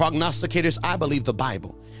believe the prognosticators. I believe the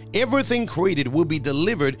Bible. Everything created will be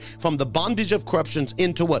delivered from the bondage of corruptions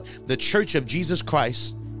into what? The church of Jesus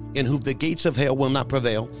Christ, in whom the gates of hell will not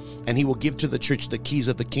prevail, and he will give to the church the keys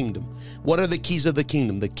of the kingdom. What are the keys of the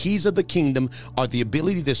kingdom? The keys of the kingdom are the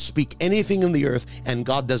ability to speak anything in the earth, and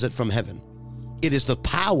God does it from heaven. It is the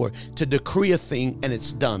power to decree a thing, and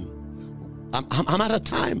it's done. I'm out of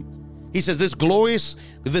time. He says this glory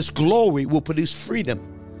will produce freedom.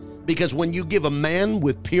 Because when you give a man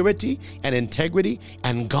with purity and integrity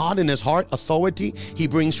and God in his heart, authority, he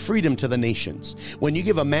brings freedom to the nations. When you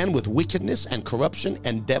give a man with wickedness and corruption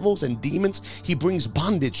and devils and demons, he brings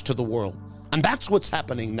bondage to the world. And that's what's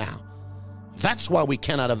happening now. That's why we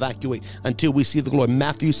cannot evacuate until we see the glory.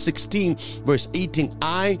 Matthew 16, verse 18,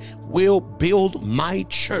 I will build my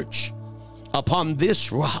church upon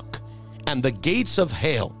this rock, and the gates of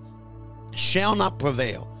hell shall not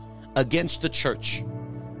prevail against the church.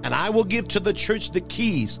 And I will give to the church the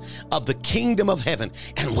keys of the kingdom of heaven.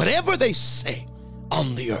 And whatever they say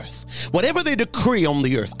on the earth, whatever they decree on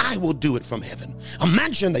the earth, I will do it from heaven.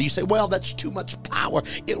 Imagine that. You say, well, that's too much power.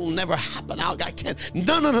 It'll never happen. I can't.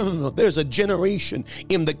 No. There's a generation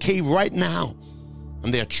in the cave right now.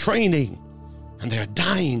 And they're training. And they're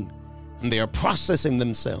dying. And they are processing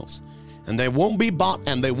themselves. And they won't be bought,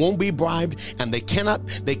 and they won't be bribed, and they cannot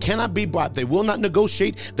be bribed. They will not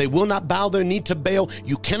negotiate. They will not bow their knee to Baal.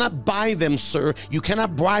 You cannot buy them, sir. You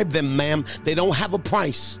cannot bribe them, ma'am. They don't have a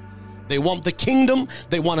price. They want the kingdom.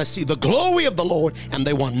 They want to see the glory of the Lord, and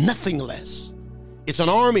they want nothing less. It's an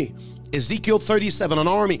army. Ezekiel 37, an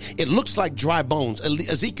army. It looks like dry bones.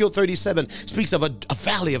 Ezekiel 37 speaks of a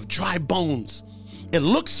valley of dry bones. It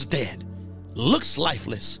looks dead, looks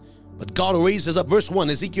lifeless. But God raises up, verse 1,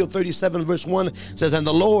 Ezekiel 37, verse 1 says, and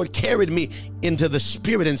the Lord carried me into the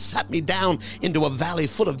spirit and sat me down into a valley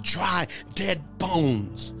full of dry, dead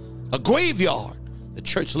bones. A graveyard. The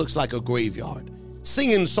church looks like a graveyard.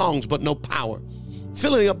 Singing songs, but no power.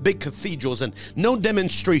 Filling up big cathedrals and no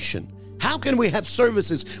demonstration. How can we have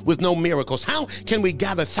services with no miracles? How can we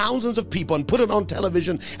gather thousands of people and put it on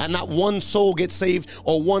television and not one soul get saved,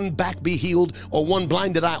 or one back be healed, or one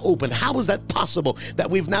blinded eye open? How is that possible that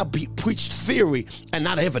we've now preached theory and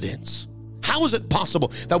not evidence? How is it possible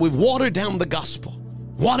that we've watered down the gospel,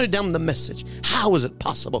 watered down the message? How is it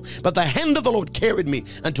possible? But the hand of the Lord carried me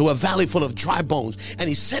into a valley full of dry bones, and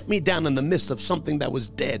he set me down in the midst of something that was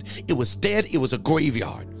dead. It was dead. It was a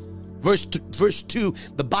graveyard. Verse 2,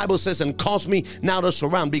 the Bible says, and cause me now to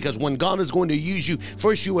surround, because when God is going to use you,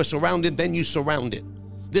 first you are surrounded, then you surround it.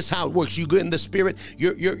 This is how it works. You go in the spirit,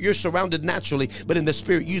 you're surrounded naturally, but in the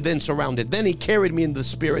spirit, you then surrounded. Then he carried me in the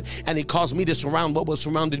spirit, and he caused me to surround what was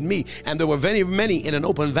surrounded me. And there were very many in an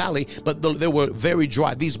open valley, but they were very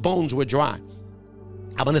dry. These bones were dry.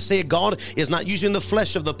 I'm going to say God is not using the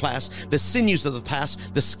flesh of the past, the sinews of the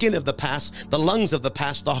past, the skin of the past, the lungs of the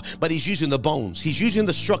past, but he's using the bones. He's using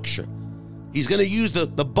the structure. He's going to use the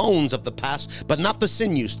bones of the past, but not the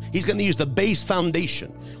sinews. He's going to use the base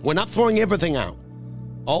foundation. We're not throwing everything out.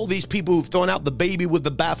 All these people who've thrown out the baby with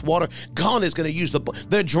the bath water, God is going to use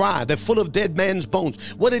they're dry. They're full of dead man's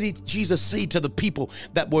bones. What did Jesus say to the people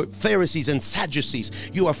that were Pharisees and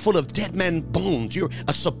Sadducees? You are full of dead man's bones. You're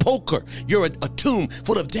a sepulcher. You're a tomb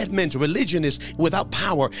full of dead men's. Religion is without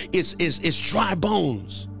power. It's dry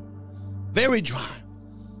bones. Very dry.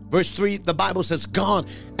 Verse 3, the Bible says, God,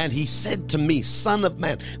 and he said to me, Son of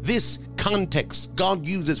man. This context, God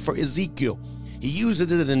uses for Ezekiel. He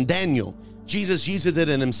uses it in Daniel. Jesus uses it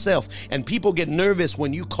in himself. And people get nervous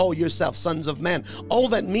when you call yourself sons of man. All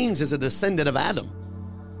that means is a descendant of Adam.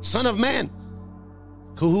 Son of man.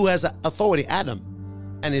 Who has authority?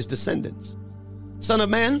 Adam and his descendants. Son of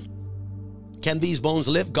man, can these bones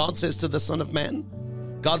live? God says to the Son of man.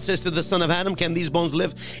 God says to the son of Adam, can these bones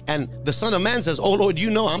live? And the Son of Man says, oh Lord,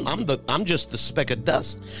 you know I'm just the speck of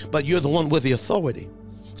dust, but you're the one with the authority.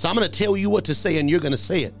 So I'm going to tell you what to say, and you're going to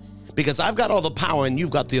say it, because I've got all the power and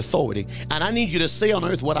you've got the authority. And I need you to say on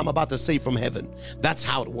earth what I'm about to say from heaven. That's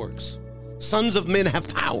how it works. Sons of men have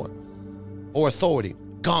power or authority.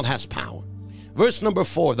 God has power. Verse number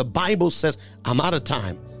 4, the Bible says, I'm out of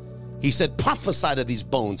time. He said, prophesy to these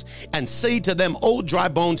bones and say to them, O dry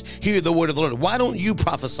bones, hear the word of the Lord. Why don't you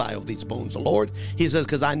prophesy of these bones, Lord? He says,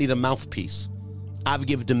 because I need a mouthpiece. I've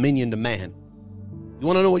given dominion to man. You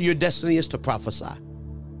want to know what your destiny is? To prophesy.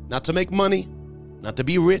 Not to make money, not to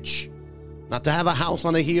be rich, not to have a house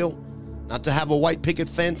on a hill, not to have a white picket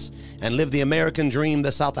fence and live the American dream,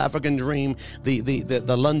 the South African dream,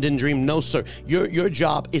 the London dream. No, sir. Your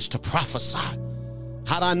job is to prophesy.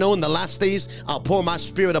 How do I know? In the last days, I'll pour my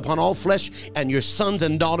spirit upon all flesh, and your sons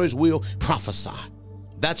and daughters will prophesy.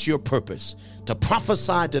 That's your purpose, to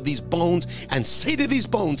prophesy to these bones and say to these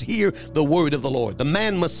bones, hear the word of the Lord. The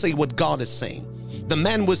man must say what God is saying. The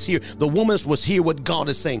man was here, the woman was hear what God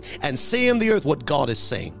is saying, and say in the earth what God is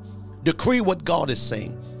saying. Decree what God is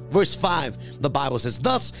saying. Verse 5, the Bible says,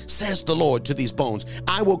 thus says the Lord to these bones,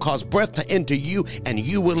 I will cause breath to enter you, and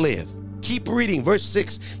you will live. Keep reading. Verse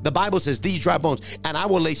 6, the Bible says, these dry bones, and I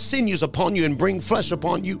will lay sinews upon you and bring flesh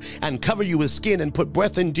upon you and cover you with skin and put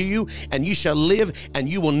breath into you, and you shall live, and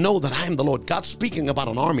you will know that I am the Lord. God's speaking about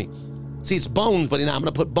an army. See, it's bones, but I'm going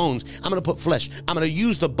to put bones. I'm going to put flesh. I'm going to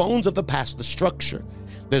use the bones of the past, the structure.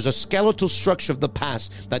 There's a skeletal structure of the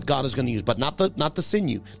past that God is going to use, but not the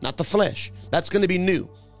sinew, not the flesh. That's going to be new.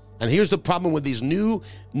 And here's the problem with these new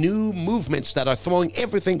movements that are throwing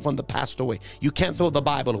everything from the past away. You can't throw the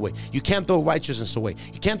Bible away. You can't throw righteousness away.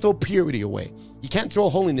 You can't throw purity away. You can't throw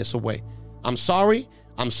holiness away. I'm sorry.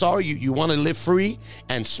 You want to live free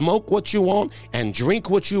and smoke what you want and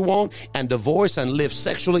drink what you want and divorce and live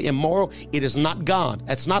sexually immoral. It is not God.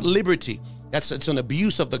 That's not liberty. It's an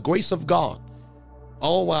abuse of the grace of God.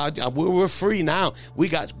 Oh, we're free now. We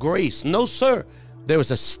got grace. No, sir. There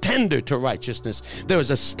is a standard to righteousness. There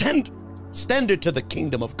is a standard to the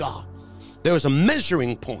kingdom of God. There is a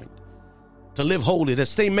measuring point to live holy, to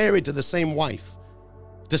stay married to the same wife.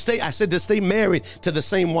 To stay married to the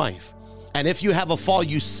same wife. And if you have a fall,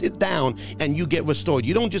 you sit down and you get restored.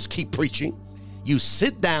 You don't just keep preaching. You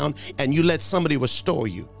sit down and you let somebody restore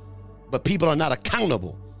you. But people are not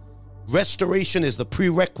accountable. Restoration is the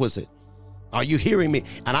prerequisite. Are you hearing me?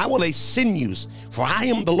 And I will lay sinews, for I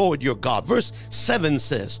am the Lord your God. Verse 7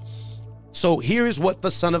 says, so here is what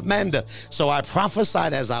the Son of Man does. So I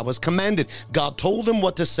prophesied as I was commanded. God told him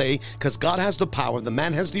what to say, because God has the power. The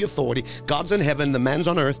man has the authority. God's in heaven. The man's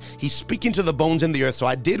on earth. He's speaking to the bones in the earth. So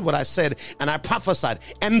I did what I said, and I prophesied.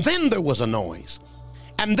 And then there was a noise.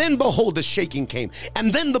 And then behold, the shaking came.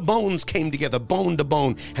 And then the bones came together, bone to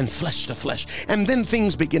bone and flesh to flesh. And then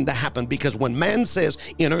things begin to happen, because when man says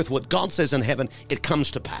in earth what God says in heaven, it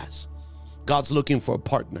comes to pass. God's looking for a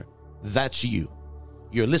partner. That's you.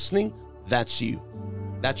 You're listening. That's you.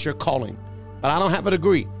 That's your calling. But I don't have a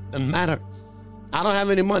degree. Doesn't matter. I don't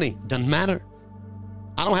have any money. Doesn't matter.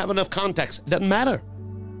 I don't have enough contacts. Doesn't matter.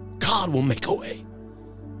 God will make a way.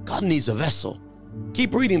 God needs a vessel.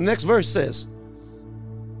 Keep reading. The next verse says,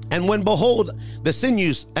 and when behold, the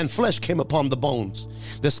sinews and flesh came upon the bones,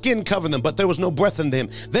 the skin covered them, but there was no breath in them.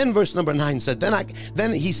 Then verse number 9 said,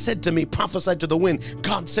 then he said to me, prophesy to the wind.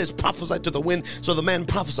 God says, prophesy to the wind. So the man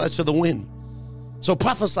prophesies to the wind. So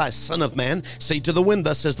prophesy, son of man, say to the wind,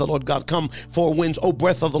 thus says the Lord God, come, four winds, O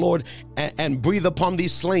breath of the Lord, and breathe upon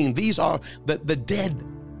these slain. These are the dead,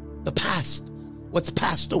 the past, what's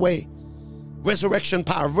passed away. Resurrection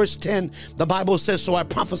power. Verse 10, the Bible says, so I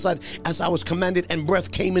prophesied as I was commanded, and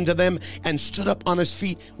breath came into them and stood up on his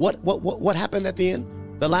feet. What happened at the end?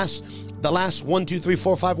 The last 1, 2, 3,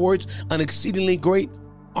 4, 5 words, an exceedingly great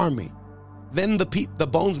army. Then the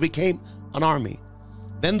bones became an army.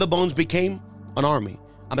 Then the bones became an army.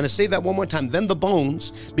 I'm going to say that one more time. Then the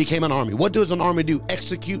bones became an army. What does an army do?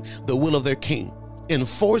 Execute the will of their king.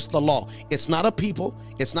 Enforce the law. It's not a people.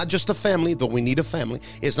 It's not just a family, though we need a family.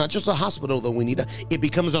 It's not just a hospital, though we need it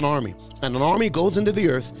becomes an army. And an army goes into the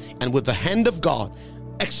earth and with the hand of God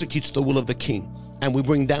executes the will of the king. And we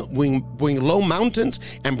bring low mountains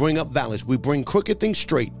and bring up valleys. We bring crooked things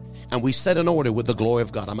straight and we set an order with the glory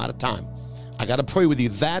of God. I'm out of time. I got to pray with you.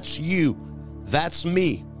 That's you. That's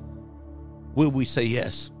me. Will we say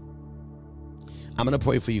yes? I'm going to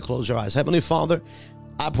pray for you. Close your eyes. Heavenly Father,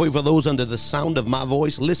 I pray for those under the sound of my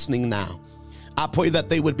voice listening now. I pray that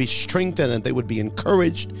they would be strengthened and they would be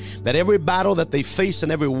encouraged, that every battle that they face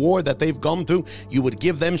and every war that they've gone through, you would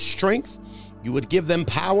give them strength. You would give them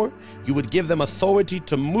power. You would give them authority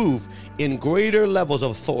to move in greater levels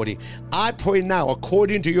of authority. I pray now,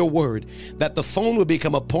 according to your word, that the phone would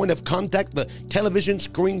become a point of contact, the television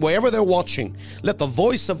screen, wherever they're watching. Let the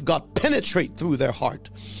voice of God penetrate through their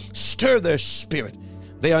heart. Stir their spirit.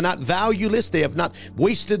 They are not valueless. They have not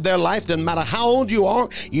wasted their life. Doesn't matter how old you are.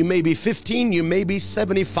 You may be 15. You may be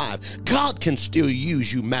 75. God can still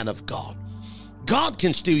use you, man of God. God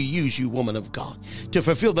can still use you, woman of God, to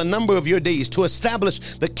fulfill the number of your days, to establish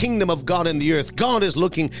the kingdom of God in the earth. God is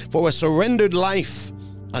looking for a surrendered life,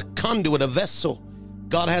 a conduit, a vessel.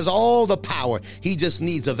 God has all the power. He just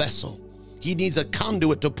needs a vessel. He needs a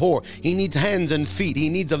conduit to pour. He needs hands and feet. He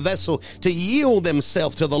needs a vessel to yield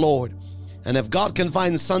themselves to the Lord. And if God can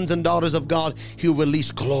find sons and daughters of God, he'll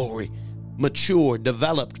release glory, mature,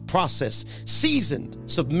 developed, processed, seasoned,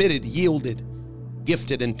 submitted, yielded,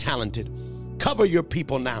 gifted, and talented. Cover your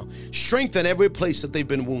people now. Strengthen every place that they've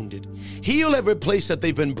been wounded. Heal every place that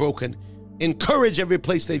they've been broken. Encourage every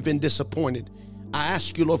place they've been disappointed. I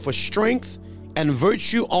ask you, Lord, for strength and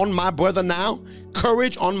virtue on my brother now.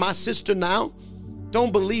 Courage on my sister now.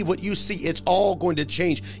 Don't believe what you see. It's all going to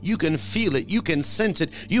change. You can feel it. You can sense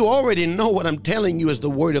it. You already know what I'm telling you is the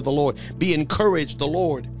word of the Lord. Be encouraged. The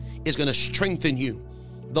Lord is going to strengthen you.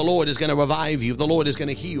 The Lord is going to revive you. The Lord is going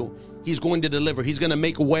to heal. He's going to deliver. He's going to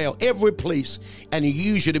make well every place and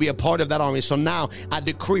use you to be a part of that army. So now I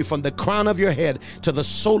decree from the crown of your head to the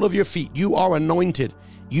sole of your feet, you are anointed,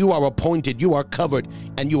 you are appointed, you are covered,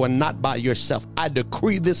 and you are not by yourself. I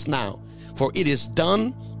decree this now, for it is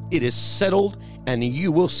done, it is settled, and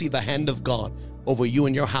you will see the hand of God over you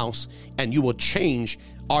and your house, and you will change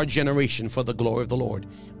our generation for the glory of the Lord.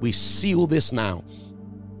 We seal this now.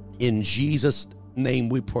 In Jesus' name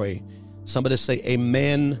we pray. Somebody say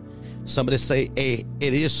amen. Somebody say, it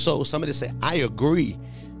is so. Somebody say, I agree.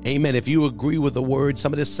 Amen. If you agree with the word,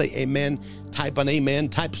 somebody say amen. Type an amen.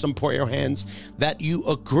 Type some prayer hands that you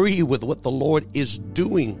agree with what the Lord is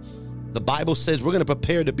doing. The Bible says we're going to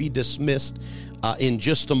prepare to be dismissed in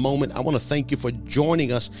just a moment. I want to thank you for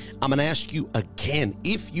joining us. I'm going to ask you again,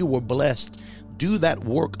 if you were blessed, do that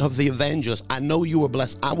work of the evangelist. I know you were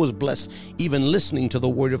blessed. I was blessed even listening to the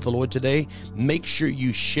word of the Lord today. Make sure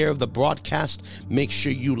you share the broadcast. Make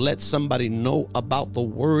sure you let somebody know about the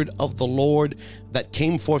word of the Lord that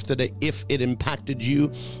came forth today if it impacted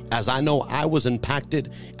you, as I know I was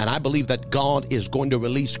impacted, and I believe that God is going to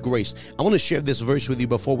release grace. I want to share this verse with you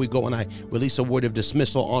before we go and I release a word of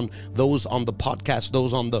dismissal on those on the podcast,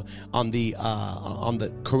 those on the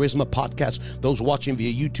Charisma podcast, those watching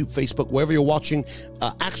via YouTube, Facebook, wherever you're watching.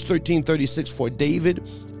 Acts 13:36, for David,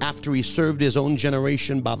 after he served his own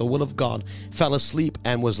generation by the will of God, fell asleep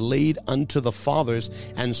and was laid unto the fathers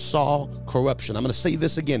and saw corruption. I'm going to say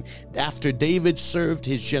this again. After David served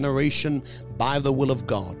his generation by the will of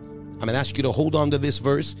God. I'm going to ask you to hold on to this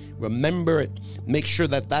verse. Remember it. Make sure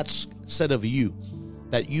that that's said of you,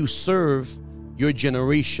 that you serve your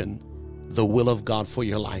generation the will of God for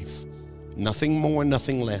your life. Nothing more,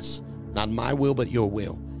 nothing less. Not my will, but your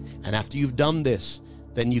will. And after you've done this,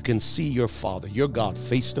 then you can see your Father, your God,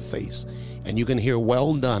 face to face, and you can hear,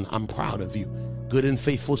 well done, I'm proud of you, good and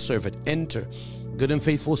faithful servant. Enter, good and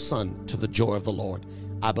faithful son, to the joy of the Lord.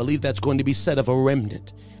 I believe that's going to be said of a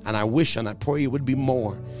remnant, and I wish and I pray it would be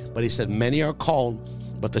more. But he said, many are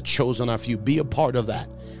called, but the chosen are few. Be a part of that.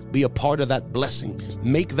 Be a part of that blessing.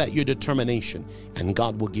 Make that your determination, and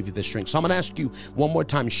God will give you the strength. So I'm going to ask you one more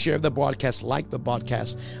time, share the broadcast, like the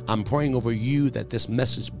broadcast. I'm praying over you that this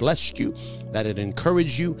message blessed you, that it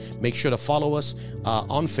encouraged you. Make sure to follow us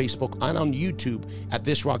on Facebook and on YouTube at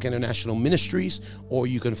This Rock International Ministries, or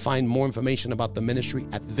you can find more information about the ministry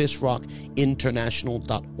at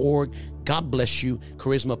thisrockinternational.org. God bless you,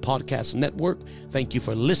 Charisma Podcast Network. Thank you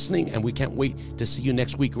for listening, and we can't wait to see you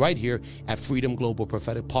next week right here at Freedom Global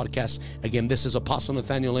Prophetic Podcast. Again, this is Apostle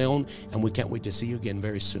Nathaniel Leon, and we can't wait to see you again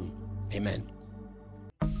very soon. Amen.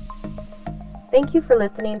 Thank you for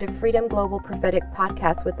listening to Freedom Global Prophetic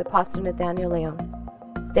Podcast with Apostle Nathaniel Leon.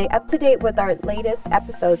 Stay up to date with our latest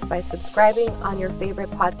episodes by subscribing on your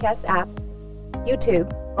favorite podcast app,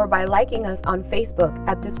 YouTube, or by liking us on Facebook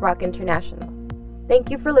at This Rock International. Thank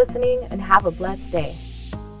you for listening, and have a blessed day.